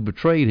figure out who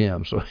betrayed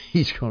him, so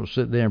he's going to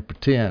sit there and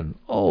pretend,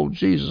 oh,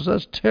 Jesus,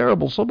 that's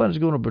terrible. Somebody's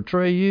going to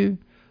betray you.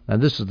 Now,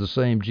 this is the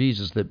same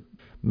Jesus that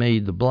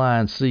made the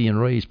blind see and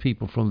raised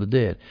people from the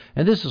dead.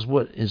 And this is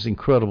what is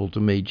incredible to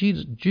me.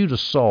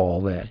 Judas saw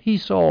all that. He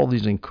saw all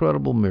these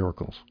incredible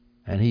miracles,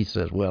 and he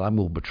says, well, I'm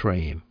going to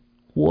betray him.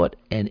 What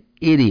an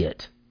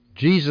idiot.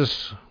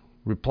 Jesus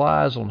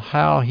replies on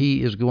how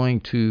he is going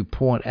to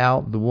point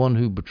out the one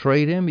who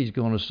betrayed him.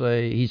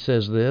 He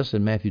says this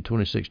in Matthew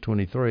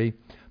 26:23,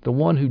 the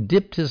one who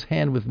dipped his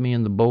hand with me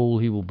in the bowl,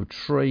 he will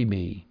betray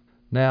me.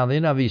 Now, the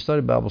NIV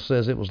Study Bible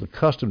says it was the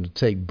custom to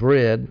take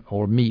bread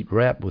or meat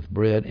wrapped with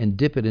bread and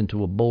dip it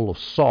into a bowl of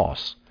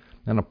sauce.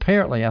 And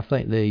apparently, I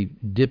think they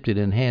dipped it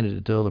and handed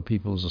it to other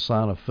people as a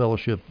sign of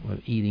fellowship,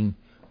 of eating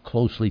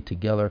closely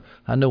together.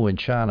 I know in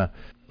China,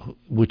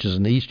 which is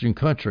an Eastern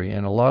country,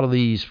 and a lot of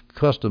these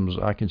customs,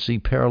 I can see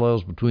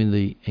parallels between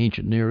the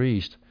ancient Near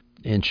East.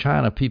 In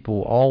China,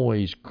 people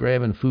always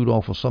grabbing food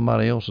off of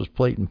somebody else's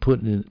plate and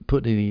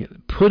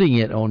putting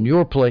it on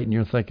your plate, and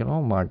you're thinking,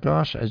 oh my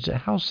gosh,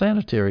 how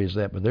sanitary is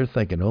that? But they're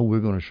thinking, oh, we're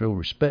going to show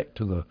respect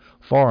to the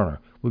foreigner.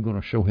 We're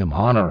going to show him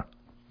honor.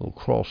 Little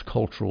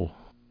cross-cultural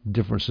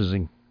differences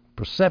in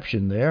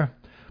perception there.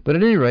 But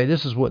at any rate,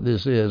 this is what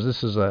this is.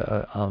 This is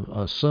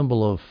a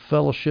symbol of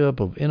fellowship,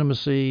 of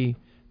intimacy,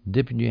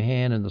 dipping your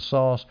hand in the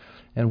sauce.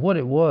 And what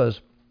it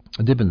was,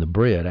 dipping the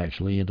bread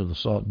actually into the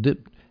sauce.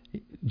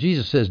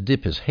 Jesus says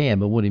dip his hand,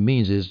 but what he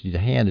means is the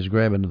hand is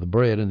grabbing the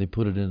bread and they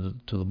put it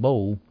into the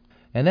bowl.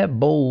 And that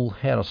bowl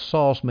had a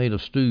sauce made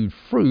of stewed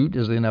fruit,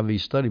 as the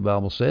NIV Study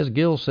Bible says.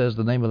 Gill says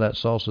the name of that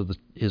sauce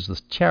is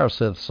the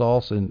Charoset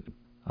sauce, and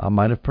I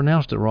might have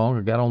pronounced it wrong.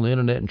 I got on the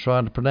internet and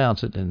tried to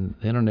pronounce it, and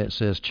the internet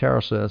says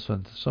Charoset,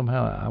 and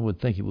somehow I would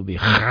think it would be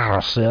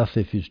Charoset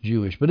if it's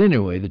Jewish. But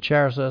anyway, the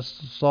Charoset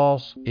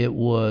sauce, it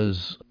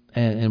was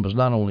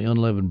not only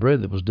unleavened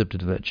bread that was dipped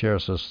into that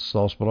Charoset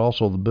sauce, but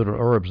also the bitter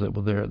herbs that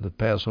were there at the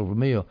Passover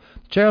meal.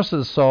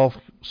 Charoset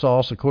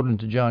sauce, according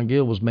to John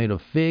Gill, was made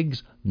of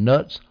figs,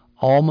 nuts,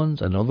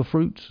 almonds, and other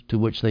fruits, to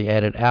which they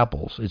added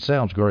apples. It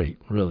sounds great,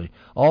 really.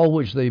 All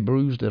which they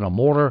bruised in a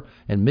mortar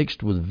and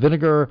mixed with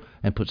vinegar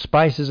and put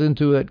spices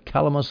into it,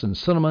 calamus and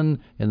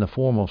cinnamon, in the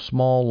form of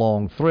small,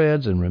 long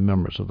threads, in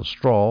remembrance of the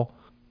straw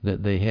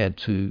that they had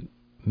to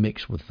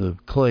mixed with the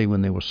clay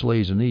when they were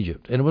slaves in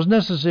Egypt. And it was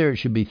necessary it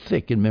should be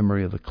thick in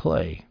memory of the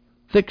clay.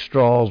 Thick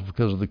straws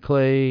because of the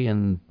clay,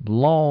 and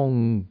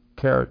long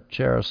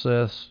characteres,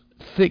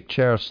 thick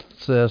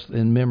characteres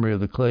in memory of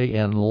the clay,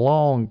 and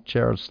long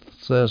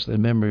characteres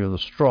in memory of the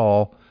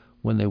straw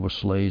when they were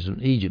slaves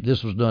in Egypt.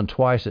 This was done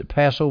twice at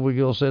Passover,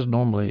 Gill says.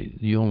 Normally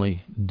you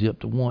only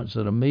dipped once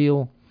at a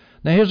meal.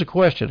 Now here's a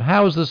question.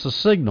 How is this a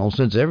signal,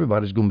 since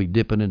everybody's going to be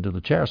dipping into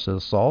the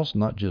characteres sauce,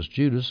 not just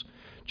Judas?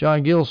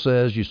 John Gill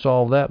says you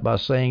solve that by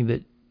saying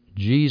that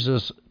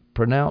Jesus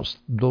pronounced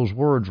those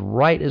words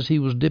right as he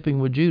was dipping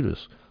with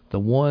Judas. The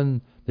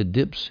one that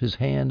dips his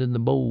hand in the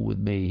bowl with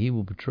me, he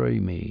will betray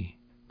me.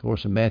 Of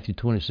course, in Matthew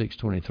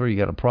 26:23, you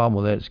got a problem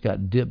with that. It's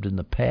got dipped in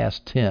the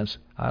past tense.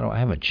 I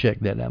haven't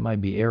checked that. That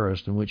might be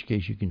aorist, in which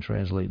case you can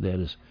translate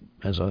that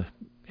as a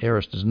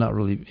aorist does not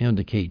really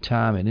indicate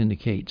time. It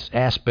indicates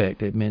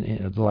aspect. It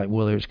meant like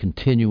whether it's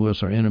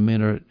continuous or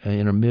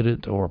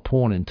intermittent or a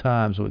point in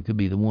time. So it could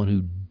be the one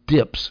who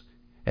dips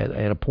at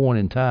a point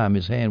in time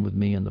his hand with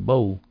me in the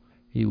bowl.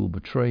 He will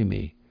betray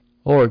me.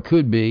 Or it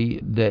could be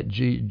that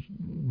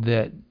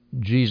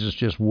Jesus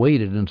just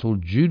waited until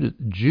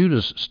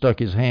Judas stuck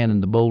his hand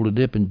in the bowl to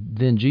dip, and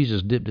then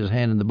Jesus dipped his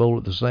hand in the bowl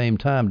at the same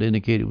time to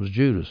indicate it was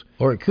Judas.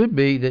 Or it could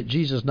be that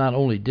Jesus not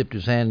only dipped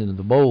his hand into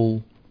the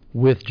bowl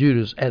with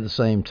Judas at the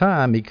same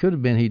time, it could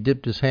have been he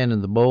dipped his hand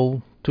in the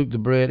bowl, took the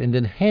bread, and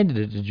then handed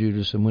it to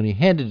Judas. And when he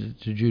handed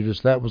it to Judas,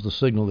 that was the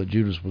signal that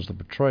Judas was the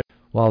betrayer,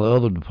 while the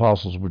other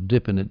apostles were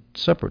dipping at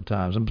separate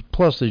times. And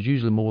plus, there's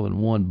usually more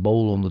than one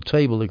bowl on the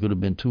table. There could have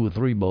been 2 or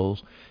 3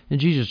 bowls. And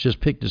Jesus just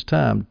picked his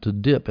time to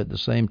dip at the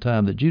same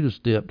time that Judas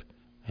dipped.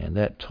 And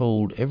that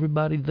told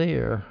everybody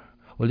there.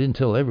 Well, it didn't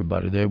tell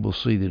everybody there. We'll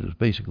see that it was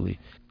basically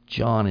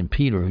John and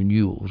Peter who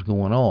knew what was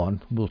going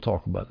on. We'll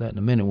talk about that in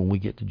a minute when we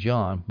get to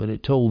John. But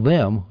it told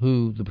them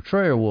who the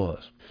betrayer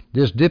was.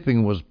 This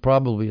dipping was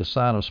probably a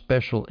sign of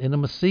special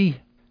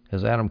intimacy.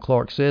 As Adam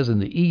Clark says, in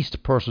the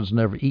East, persons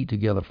never eat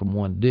together from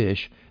one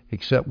dish,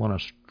 except when a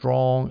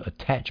strong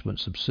attachment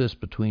subsists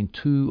between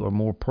 2 or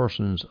more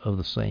persons of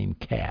the same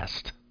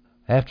caste.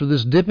 After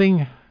this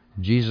dipping,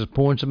 Jesus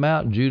points him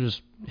out, and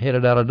Judas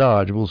headed out of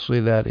Dodge. We'll see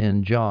that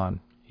in John.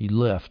 He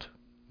left.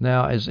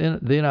 Now, as the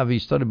NIV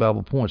Study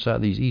Bible points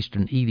out these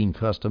Eastern eating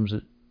customs,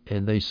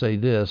 and they say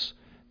this,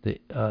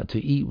 that to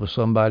eat with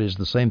somebody is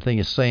the same thing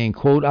as saying,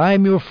 quote, I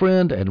am your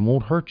friend and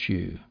won't hurt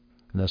you.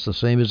 And that's the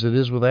same as it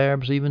is with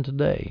Arabs even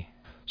today.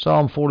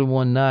 Psalm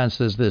 41:9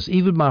 says this,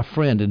 even my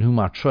friend in whom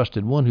I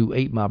trusted, one who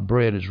ate my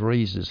bread, has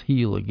raised his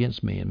heel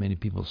against me. And many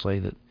people say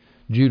that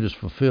Judas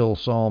fulfilled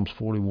Psalms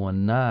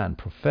 41:9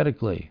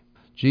 prophetically.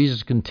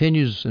 Jesus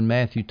continues in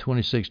Matthew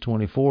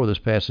 26:24. This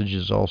passage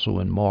is also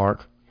in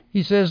Mark.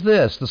 He says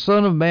this, the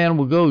Son of Man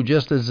will go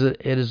just as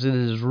it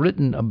is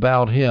written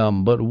about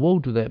him, but woe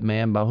to that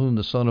man by whom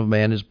the Son of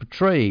Man is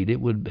betrayed.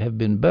 It would have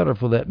been better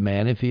for that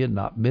man if he had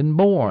not been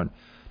born.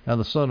 Now,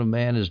 the Son of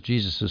Man is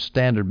Jesus'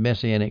 standard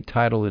messianic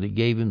title that he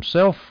gave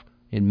himself.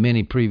 In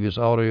many previous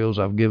audios,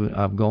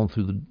 I've gone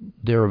through the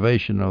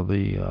derivation of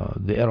the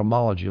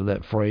etymology of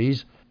that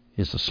phrase.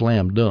 It's a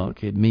slam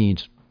dunk. It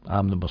means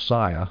I'm the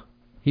Messiah.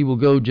 He will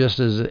go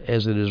just as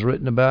it is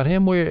written about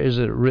him. Where is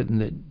it written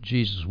that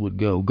Jesus would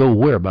go? Go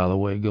where, by the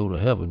way? Go to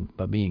heaven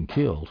by being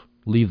killed.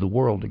 Leave the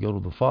world to go to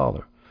the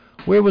Father.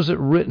 Where was it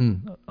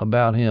written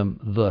about him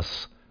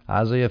thus?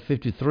 Isaiah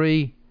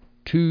 53.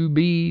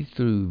 2b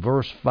through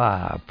verse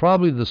 5.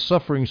 Probably the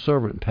suffering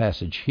servant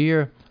passage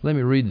here. Let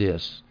me read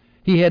this.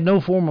 He had no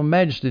form of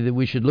majesty that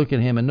we should look at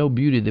him, and no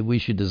beauty that we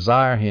should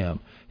desire him.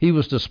 He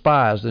was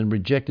despised and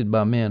rejected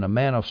by men, a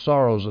man of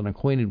sorrows and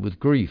acquainted with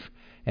grief.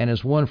 And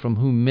as one from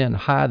whom men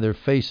hide their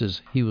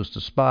faces, he was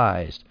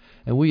despised.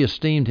 And we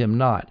esteemed him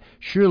not.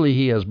 Surely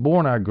he has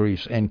borne our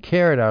griefs and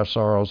carried our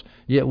sorrows,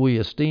 yet we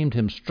esteemed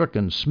him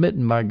stricken,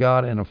 smitten by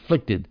God, and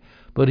afflicted.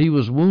 But he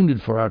was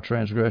wounded for our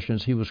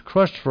transgressions, he was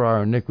crushed for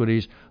our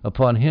iniquities.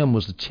 Upon him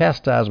was the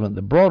chastisement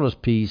that brought us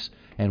peace,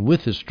 and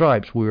with his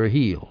stripes we are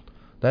healed.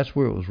 That's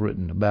where it was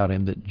written about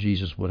him that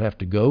Jesus would have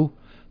to go.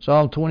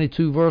 Psalm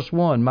 22, verse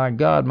 1, my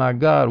God,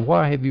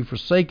 why have you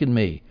forsaken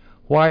me?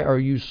 Why are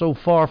you so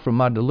far from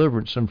my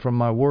deliverance and from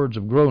my words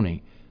of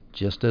groaning?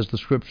 Just as the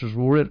scriptures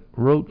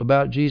wrote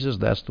about Jesus,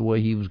 that's the way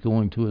he was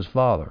going to his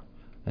Father.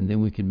 And then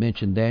we can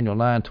mention Daniel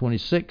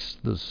 9:26,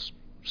 the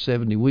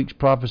 70 weeks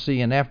prophecy,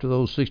 and after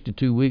those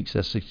 62 weeks,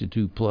 that's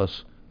 62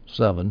 plus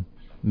 7,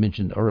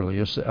 mentioned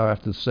earlier,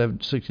 after the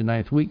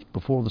 69th week,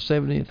 before the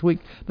 70th week,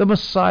 the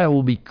Messiah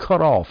will be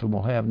cut off and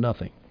will have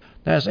nothing.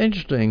 Now, it's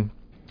interesting,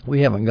 we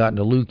haven't gotten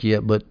to Luke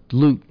yet, but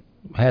Luke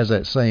has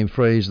that same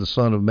phrase, the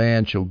Son of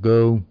Man shall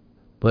go,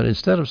 but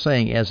instead of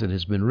saying as it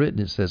has been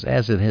written, it says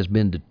as it has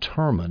been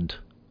determined,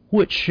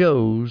 which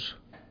shows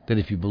that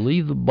if you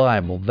believe the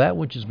Bible, that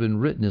which has been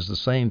written is the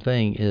same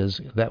thing as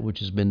that which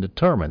has been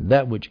determined.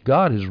 That which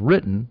God has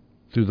written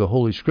through the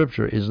Holy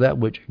Scripture is that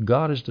which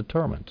God has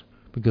determined,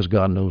 because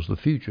God knows the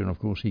future, and of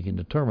course he can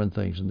determine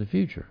things in the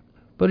future.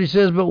 But he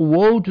says, but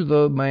woe to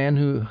the man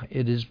who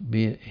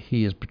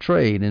he is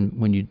betrayed. And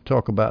when you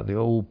talk about the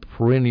old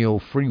perennial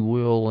free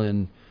will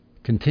and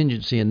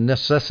contingency and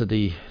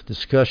necessity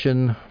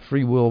discussion,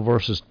 free will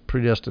versus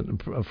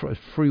predestined,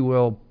 free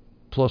will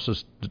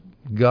plus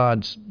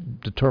God's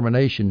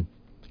determination,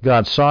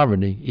 God's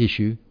sovereignty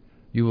issue,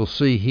 you will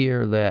see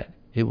here that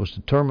it was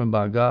determined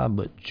by God,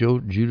 but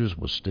Judas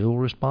was still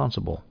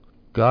responsible.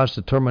 God's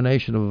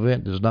determination of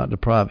event does not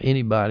deprive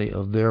anybody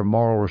of their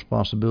moral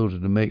responsibility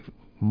to make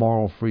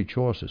moral free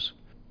choices.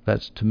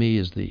 That, to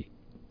me,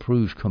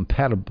 proves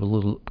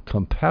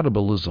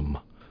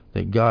compatibilism,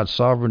 that God's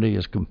sovereignty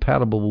is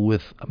compatible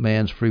with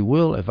man's free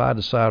will. If I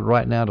decide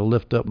right now to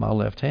lift up my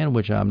left hand,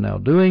 which I'm now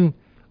doing,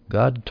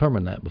 God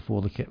determined that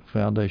before the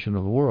foundation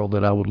of the world,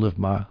 that I would lift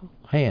my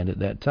hand at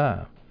that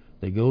time.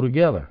 They go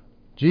together.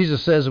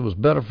 Jesus says it was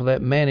better for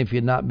that man if he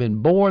had not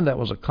been born. That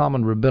was a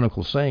common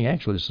rabbinical saying.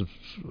 Actually, it's a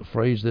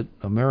phrase that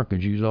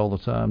Americans use all the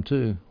time,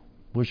 too.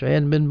 Wish I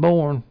hadn't been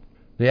born.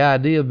 The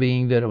idea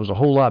being that it was a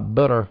whole lot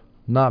better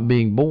not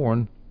being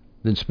born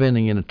than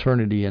spending an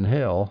eternity in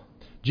hell.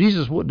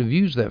 Jesus wouldn't have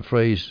used that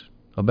phrase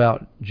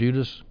about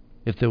Judas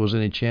if there was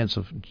any chance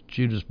of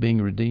Judas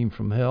being redeemed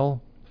from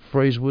hell. The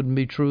phrase wouldn't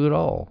be true at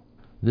all.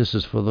 This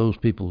is for those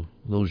people,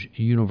 those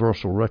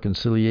universal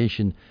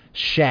reconciliation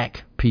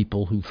shack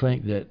people who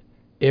think that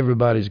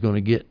everybody's going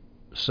to get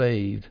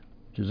saved,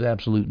 which is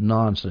absolute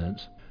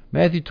nonsense.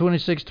 Matthew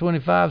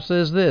 26:25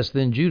 says this,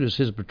 Then Judas,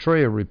 his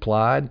betrayer,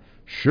 replied,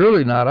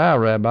 Surely not I,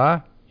 Rabbi.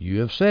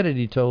 You have said it,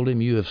 he told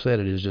him. You have said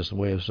it is just a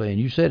way of saying,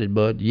 you said it,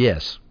 bud.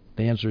 Yes.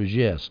 The answer is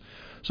yes.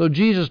 So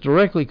Jesus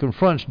directly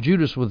confronts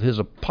Judas with his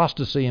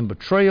apostasy and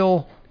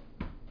betrayal.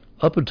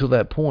 Up until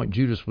that point,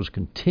 Judas was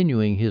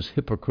continuing his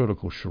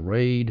hypocritical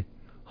charade.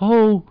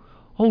 Oh,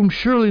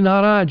 surely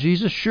not I,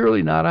 Jesus,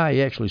 surely not I.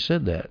 He actually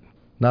said that.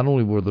 Not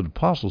only were the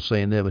apostles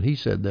saying that, but he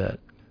said that.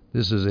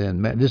 This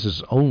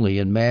is only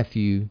in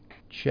Matthew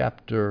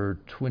chapter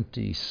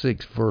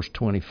 26, verse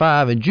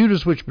 25. And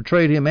Judas, which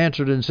betrayed him,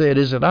 answered and said,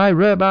 Is it I,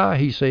 Rabbi?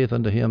 He saith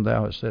unto him,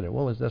 Thou hast said it.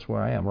 Well, that's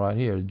where I am right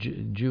here.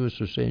 Jews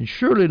are saying,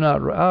 Surely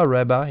not I,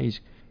 Rabbi.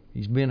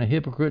 He's been a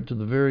hypocrite to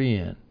the very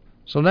end.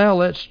 So now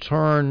let's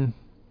turn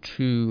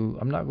to,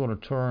 I'm not going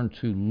to turn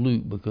to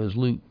Luke, because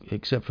Luke,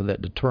 except for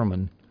that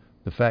determined,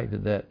 the fact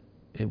that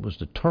it was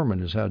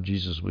determined is how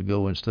Jesus would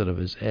go instead of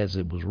as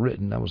it was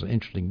written. That was an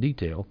interesting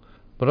detail.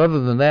 But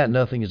other than that,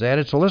 nothing is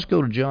added. So let's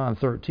go to John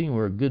 13,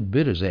 where a good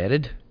bit is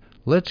added.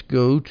 Let's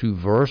go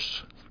to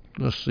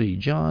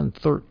John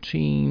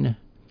 13,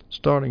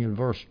 starting in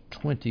verse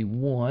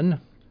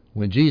 21.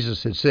 When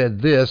Jesus had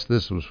said this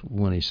was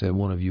when he said,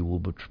 One of you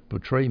will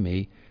betray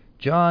me.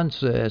 John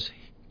says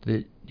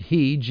that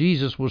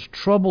Jesus, was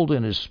troubled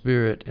in his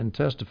spirit and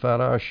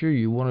testified, I assure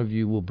you, one of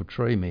you will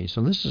betray me.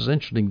 So this is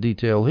interesting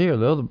detail here.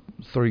 The other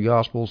three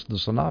Gospels, the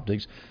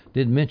Synoptics,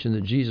 did mention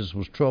that Jesus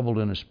was troubled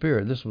in his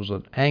spirit. This was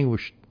an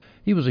anguish.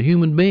 He was a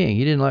human being.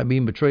 He didn't like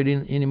being betrayed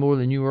any more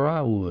than you or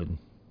I would.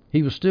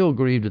 He was still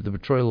grieved at the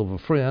betrayal of a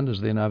friend,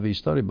 as the NIV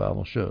Study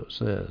Bible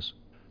says.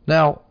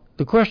 Now,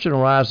 the question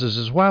arises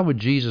is, why would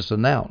Jesus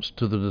announce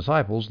to the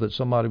disciples that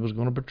somebody was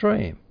going to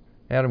betray him?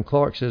 Adam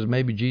Clark says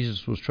maybe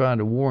Jesus was trying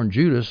to warn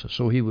Judas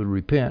so he would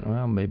repent.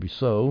 Well, maybe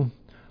so.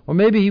 Or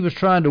maybe he was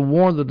trying to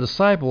warn the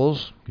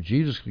disciples.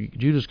 Judas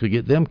could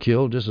get them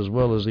killed just as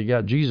well as he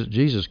got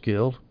Jesus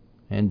killed.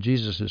 And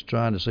Jesus is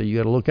trying to say, you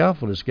got to look out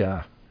for this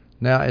guy.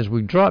 Now, as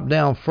we drop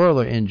down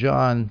further in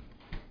John,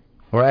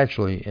 or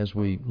actually, as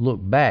we look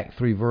back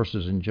 3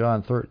 verses in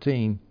John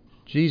 13,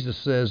 Jesus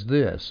says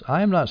this,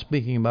 I am not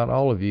speaking about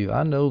all of you.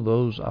 I know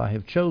those I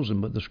have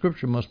chosen, but the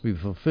scripture must be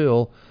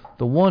fulfilled.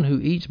 The one who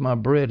eats my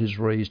bread has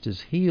raised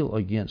his heel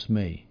against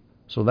me.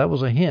 So that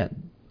was a hint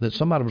that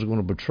somebody was going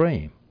to betray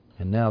him.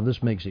 And now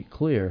this makes it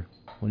clear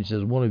when he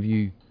says, one of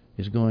you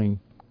is going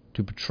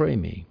to betray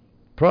me.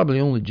 Probably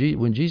only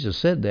when Jesus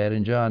said that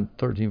in John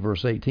 13,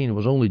 verse 18, it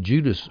was only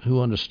Judas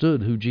who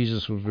understood who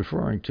Jesus was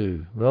referring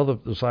to. The other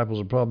disciples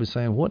are probably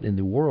saying, what in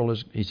the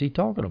world is he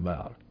talking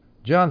about?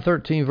 John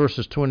 13,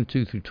 verses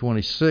 22 through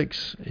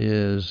 26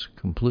 is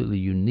completely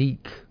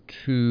unique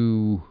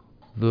to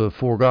the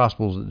 4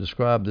 Gospels that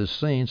describe this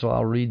scene, so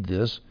I'll read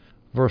this.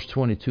 Verse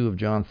 22 of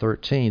John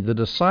 13. The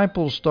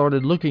disciples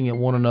started looking at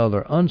one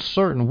another,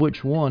 uncertain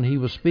which one he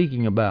was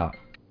speaking about.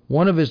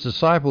 One of his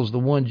disciples, the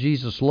one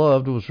Jesus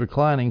loved, was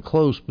reclining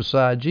close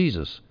beside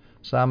Jesus.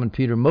 Simon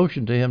Peter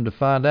motioned to him to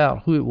find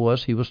out who it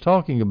was he was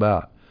talking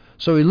about.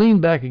 So he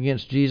leaned back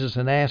against Jesus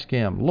and asked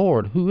him,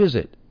 Lord, who is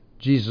it?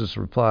 Jesus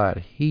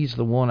replied, He's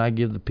the one I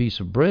give the piece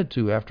of bread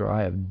to after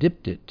I have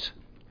dipped it.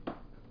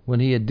 When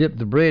he had dipped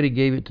the bread, he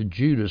gave it to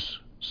Judas,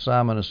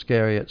 Simon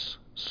Iscariot's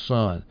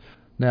son.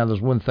 Now,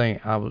 there's one thing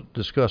I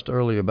discussed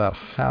earlier about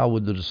how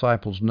would the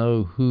disciples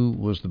know who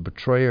was the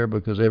betrayer,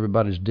 because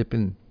everybody's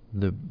dipping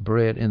the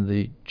bread in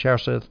the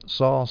charseth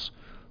sauce.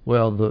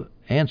 Well, the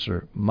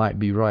answer might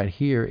be right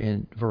here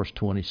in verse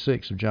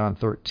 26 of John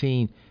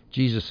 13.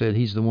 Jesus said,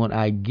 He's the one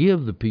I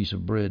give the piece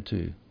of bread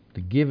to.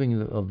 The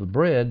giving of the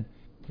bread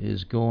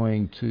is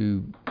going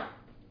to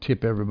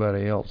tip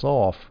everybody else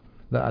off.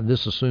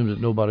 This assumes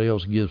that nobody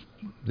else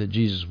that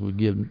Jesus would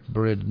give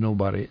bread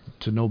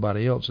to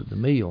nobody else at the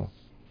meal.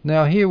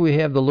 Now here we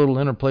have the little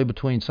interplay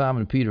between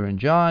Simon Peter and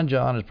John.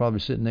 John is probably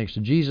sitting next to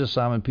Jesus.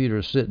 Simon Peter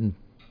is sitting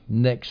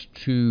next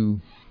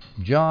to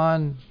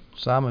John.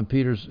 Simon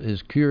Peter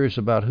is curious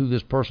about who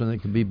this person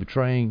that could be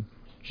betraying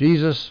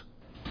Jesus.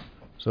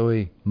 So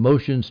he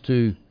motions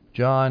to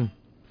John,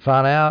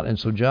 find out. And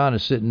so John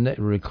is sitting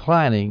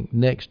reclining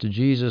next to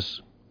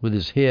Jesus with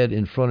his head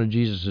in front of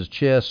Jesus'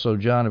 chest. So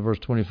John in verse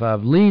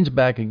 25 leans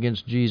back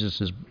against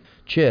Jesus'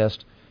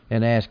 chest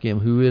and asks him,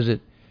 who is it?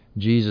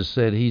 Jesus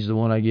said, he's the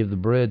one I give the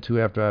bread to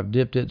after I've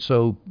dipped it.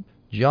 So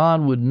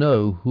John would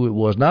know who it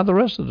was. Not the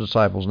rest of the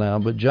disciples now,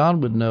 but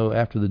John would know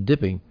after the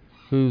dipping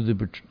who the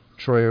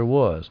betrayer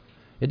was.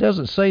 It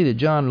doesn't say that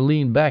John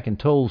leaned back and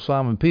told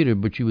Simon Peter,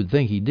 but you would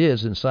think he did,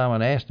 since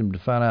Simon asked him to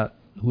find out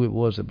who it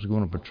was that was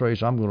going to betray.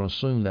 So I'm going to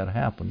assume that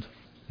happened.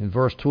 In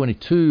verse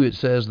 22, it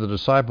says the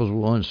disciples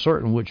were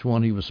uncertain which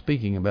one he was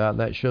speaking about.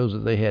 That shows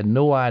that they had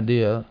no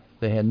idea.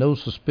 They had no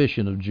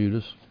suspicion of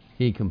Judas.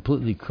 He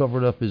completely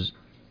covered up his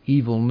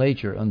evil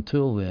nature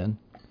until then.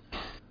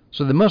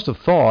 So they must have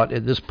thought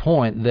at this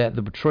point that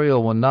the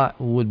betrayal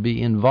would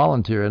be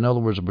involuntary. In other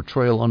words, a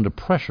betrayal under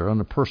pressure,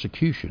 under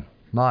persecution,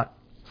 not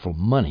for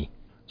money.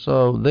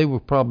 So they were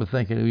probably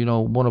thinking,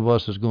 one of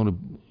us is going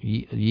to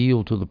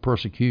yield to the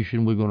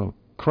persecution. We're going to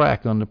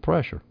crack under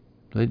pressure.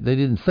 They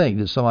didn't think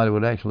that somebody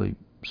would actually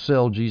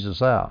sell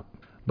Jesus out.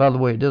 By the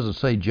way, it doesn't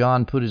say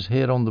John put his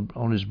head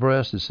on his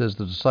breast. It says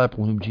the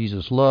disciple whom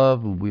Jesus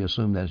loved. We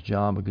assume that's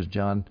John because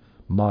John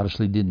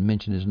modestly didn't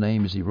mention his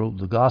name as he wrote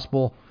the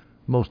gospel.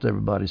 Most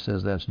everybody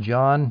says that's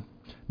John.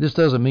 This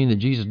doesn't mean that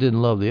Jesus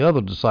didn't love the other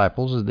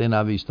disciples, as the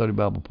NIV Study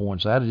Bible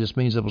points out. It just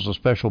means there was a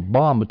special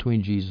bond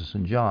between Jesus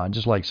and John.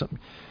 Just like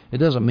it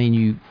doesn't mean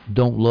you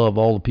don't love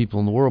all the people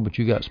in the world, but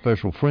you got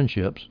special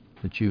friendships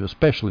that you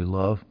especially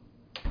love.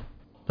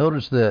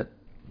 Notice that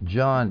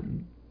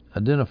John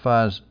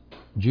identifies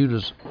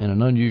Judas in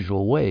an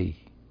unusual way.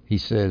 He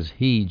says,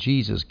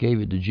 Jesus,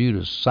 gave it to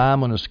Judas,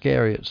 Simon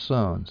Iscariot's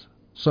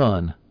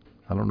son.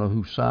 I don't know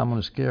who Simon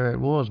Iscariot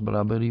was, but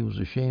I bet he was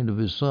ashamed of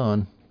his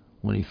son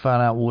when he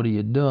found out what he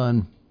had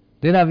done.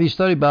 The NIV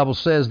Study Bible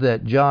says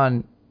that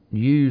John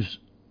used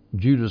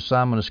Judas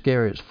Simon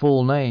Iscariot's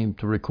full name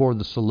to record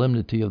the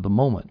solemnity of the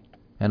moment.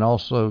 And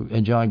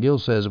John Gill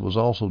says it was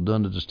also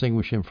done to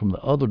distinguish him from the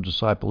other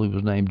disciple who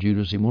was named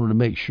Judas. He wanted to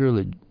make sure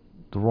that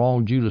the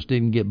wrong Judas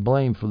didn't get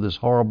blamed for this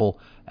horrible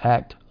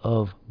act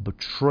of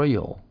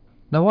betrayal.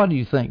 Now, why do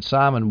you think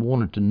Simon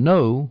wanted to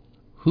know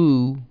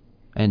who,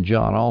 and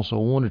John also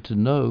wanted to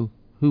know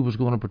who was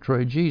going to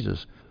betray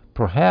Jesus?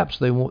 Perhaps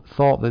they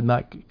thought they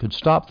could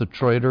stop the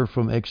traitor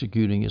from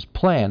executing his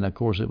plan. Of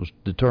course, it was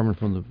determined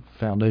from the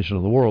foundation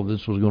of the world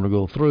this was going to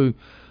go through.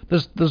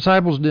 The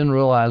disciples didn't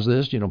realize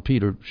this.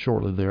 Peter,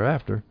 shortly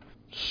thereafter,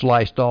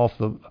 sliced off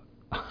the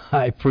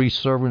high priest's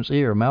servant's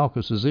ear,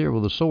 Malchus's ear,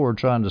 with a sword,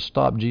 trying to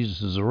stop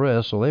Jesus'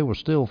 arrest. So they were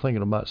still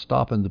thinking about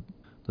stopping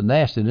the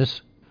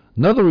nastiness.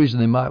 Another reason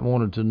they might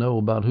wanted to know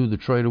about who the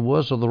traitor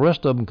was, so the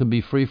rest of them could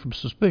be free from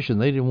suspicion.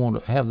 They didn't want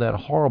to have that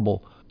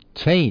horrible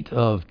taint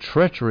of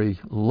treachery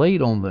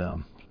laid on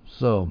them.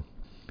 So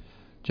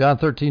John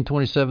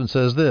 13:27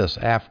 says this: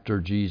 after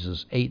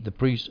Judas ate the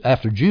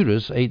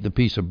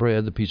piece of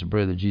bread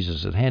that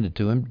Jesus had handed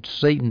to him,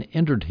 Satan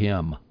entered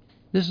him.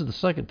 This is the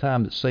second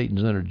time that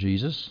Satan's entered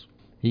Jesus.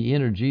 He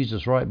entered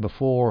Jesus right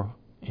before,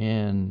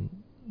 in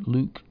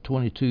Luke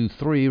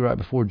 22:3, right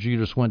before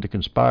Judas went to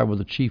conspire with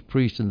the chief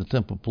priest and the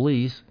temple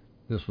police.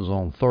 This was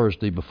on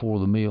Thursday before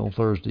the meal,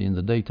 Thursday in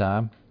the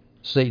daytime.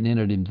 Satan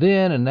entered him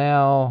then, and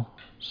now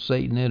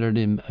Satan entered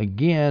him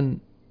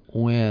again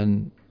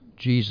when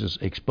Jesus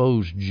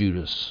exposed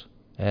Judas,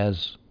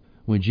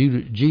 when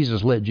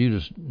Jesus let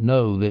Judas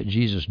know that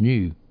Jesus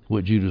knew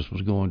what Judas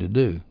was going to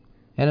do.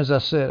 And as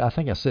I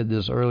think I said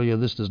this earlier,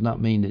 this does not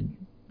mean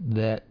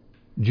that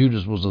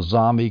Judas was a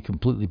zombie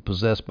completely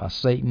possessed by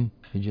Satan.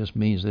 It just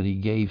means that he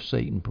gave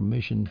Satan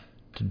permission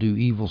to do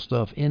evil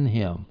stuff in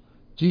him.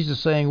 Jesus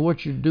saying,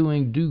 what you're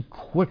doing, do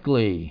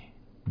quickly.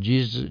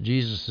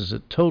 Jesus is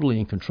totally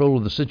in control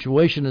of the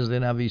situation, as the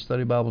NIV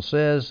Study Bible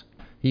says.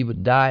 He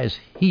would die as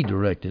he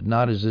directed,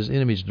 not as his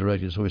enemies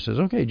directed. So he says,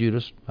 okay,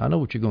 Judas, I know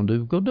what you're going to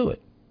do. Go do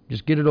it.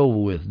 Just get it over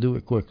with. Do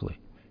it quickly.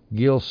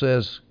 Gill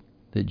says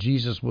that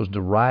Jesus was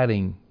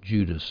deriding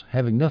Judas,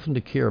 having nothing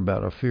to care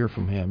about or fear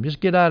from him.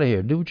 Just get out of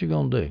here. Do what you're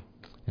going to do.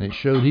 And it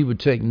showed he would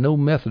take no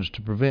methods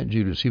to prevent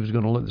Judas. He was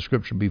going to let the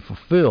scripture be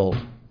fulfilled,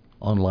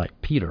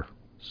 unlike Peter.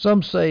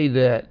 Some say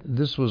that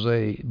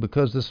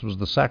because this was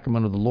the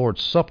sacrament of the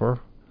Lord's Supper,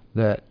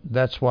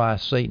 that's why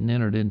Satan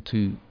entered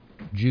into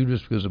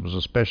Judas, because it was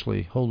a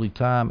specially holy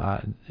time.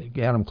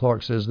 Adam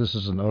Clark says this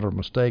is an utter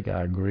mistake.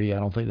 I agree. I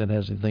don't think that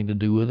has anything to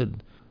do with it.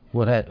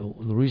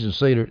 The reason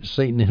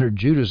Satan entered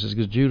Judas is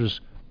because Judas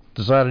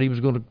decided he was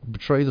going to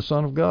betray the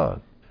Son of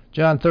God.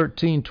 John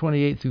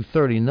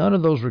 13:28-30. None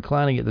of those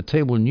reclining at the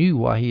table knew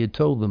why he had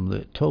told him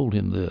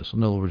this.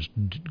 In other words,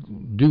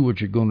 do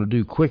what you're going to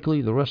do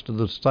quickly. The rest of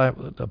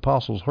the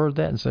apostles heard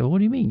that and said, what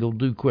do you mean, go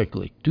do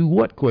quickly? Do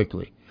what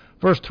quickly?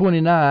 Verse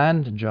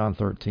 29, John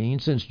 13,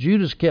 since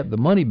Judas kept the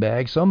money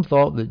bag, some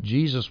thought that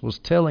Jesus was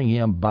telling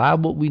him, buy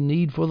what we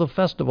need for the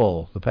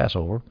festival, the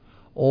Passover,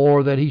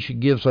 or that he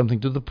should give something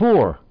to the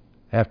poor.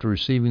 After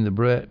receiving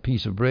the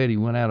piece of bread, he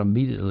went out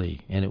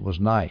immediately, and it was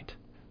night.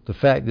 The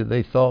fact that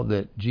they thought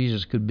that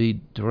Jesus could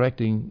be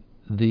directing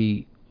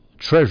the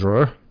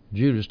treasurer,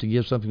 Judas, to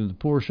give something to the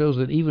poor shows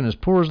that even as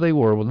poor as they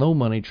were, with no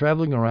money,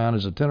 traveling around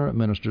as itinerant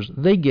ministers,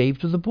 they gave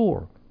to the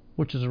poor,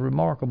 which is a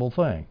remarkable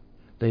thing.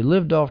 They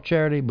lived off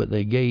charity, but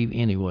they gave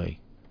anyway,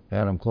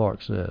 Adam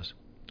Clarke says.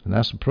 And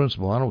that's the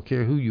principle. I don't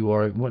care who you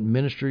are, what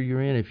ministry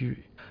you're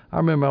in. I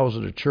remember I was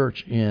at a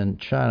church in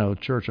China, a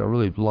church I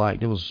really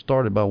liked. It was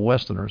started by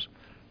Westerners,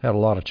 had a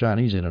lot of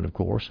Chinese in it, of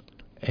course,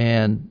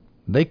 and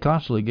they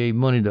constantly gave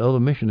money to other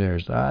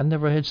missionaries. I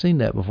never had seen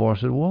that before. I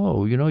said,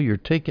 whoa, you're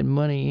taking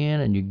money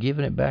in and you're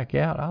giving it back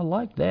out. I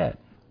like that.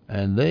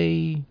 And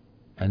they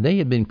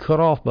had been cut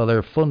off by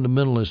their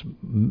fundamentalist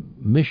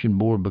mission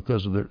board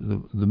because of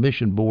the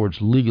mission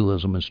board's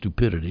legalism and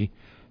stupidity.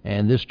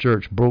 And this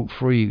church broke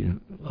free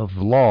of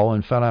the law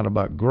and found out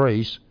about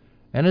grace,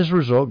 and as a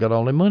result got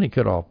all their money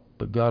cut off.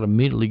 But God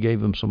immediately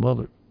gave them some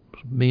other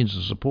means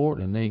of support,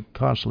 and they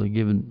constantly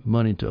given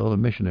money to other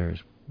missionaries.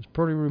 It's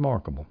pretty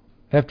remarkable.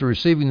 After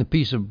receiving the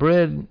piece of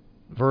bread,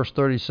 verse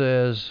 30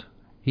 says,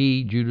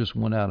 he, Judas,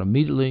 went out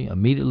immediately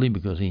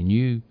because he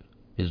knew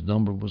his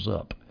number was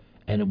up.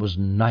 And it was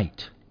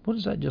night. What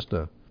is that, just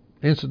a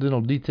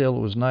incidental detail?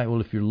 It was night.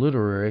 Well, if you're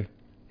literary,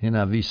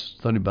 NIV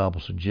Study Bible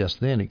suggests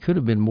then it could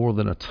have been more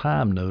than a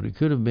time note. It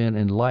could have been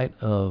in light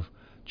of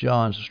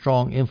John's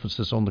strong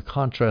emphasis on the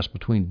contrast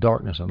between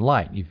darkness and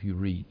light. If you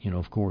read,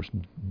 of course,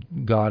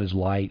 God is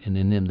light, and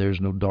in him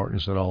there's no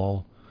darkness at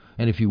all.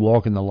 And if you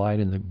walk in the light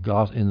in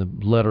the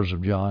letters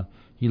of John,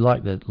 he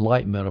liked that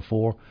light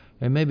metaphor.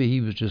 And maybe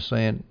he was just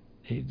saying,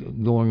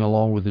 going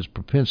along with his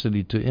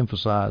propensity to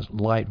emphasize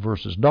light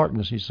versus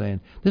darkness, he's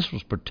saying this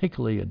was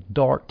particularly a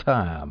dark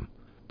time,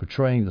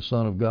 portraying the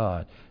Son of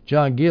God.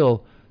 John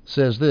Gill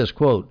says this,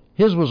 quote,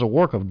 his was a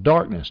work of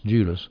darkness,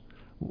 Judas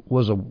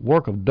was a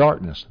work of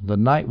darkness. The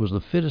night was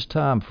the fittest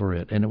time for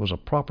it, and it was a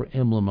proper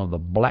emblem of the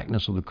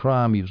blackness of the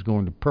crime he was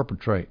going to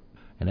perpetrate.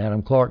 And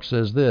Adam Clarke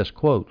says this,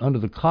 quote, under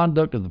the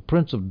conduct of the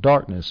Prince of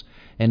Darkness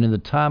and in the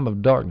time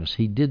of darkness,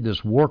 he did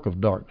this work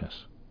of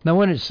darkness. Now,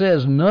 when it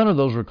says none of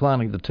those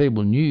reclining at the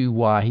table knew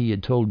why he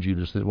had told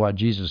Judas, why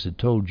Jesus had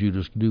told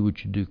Judas, do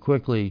what you do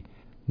quickly,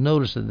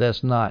 notice that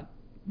that's not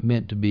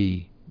meant to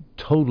be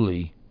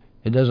totally,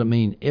 it doesn't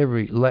mean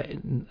every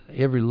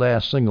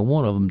last single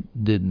one of them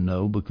didn't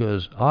know,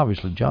 because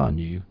obviously John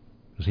knew,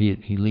 because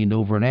he leaned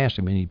over and asked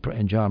him,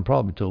 and John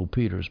probably told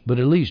Peter, but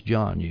at least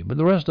John knew, but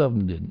the rest of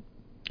them didn't.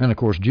 And of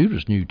course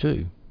Judas knew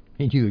too.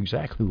 He knew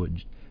exactly what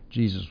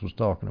Jesus was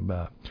talking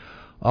about.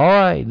 All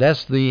right,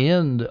 that's the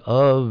end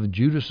of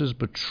Judas's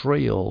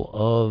betrayal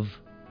of.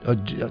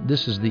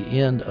 This is the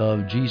end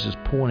of Jesus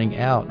pointing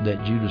out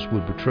that Judas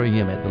would betray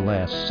him at the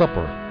Last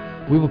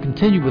Supper. We will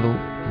continue with the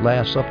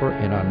Last Supper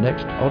in our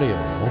next audio.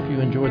 I hope you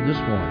enjoyed this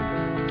one.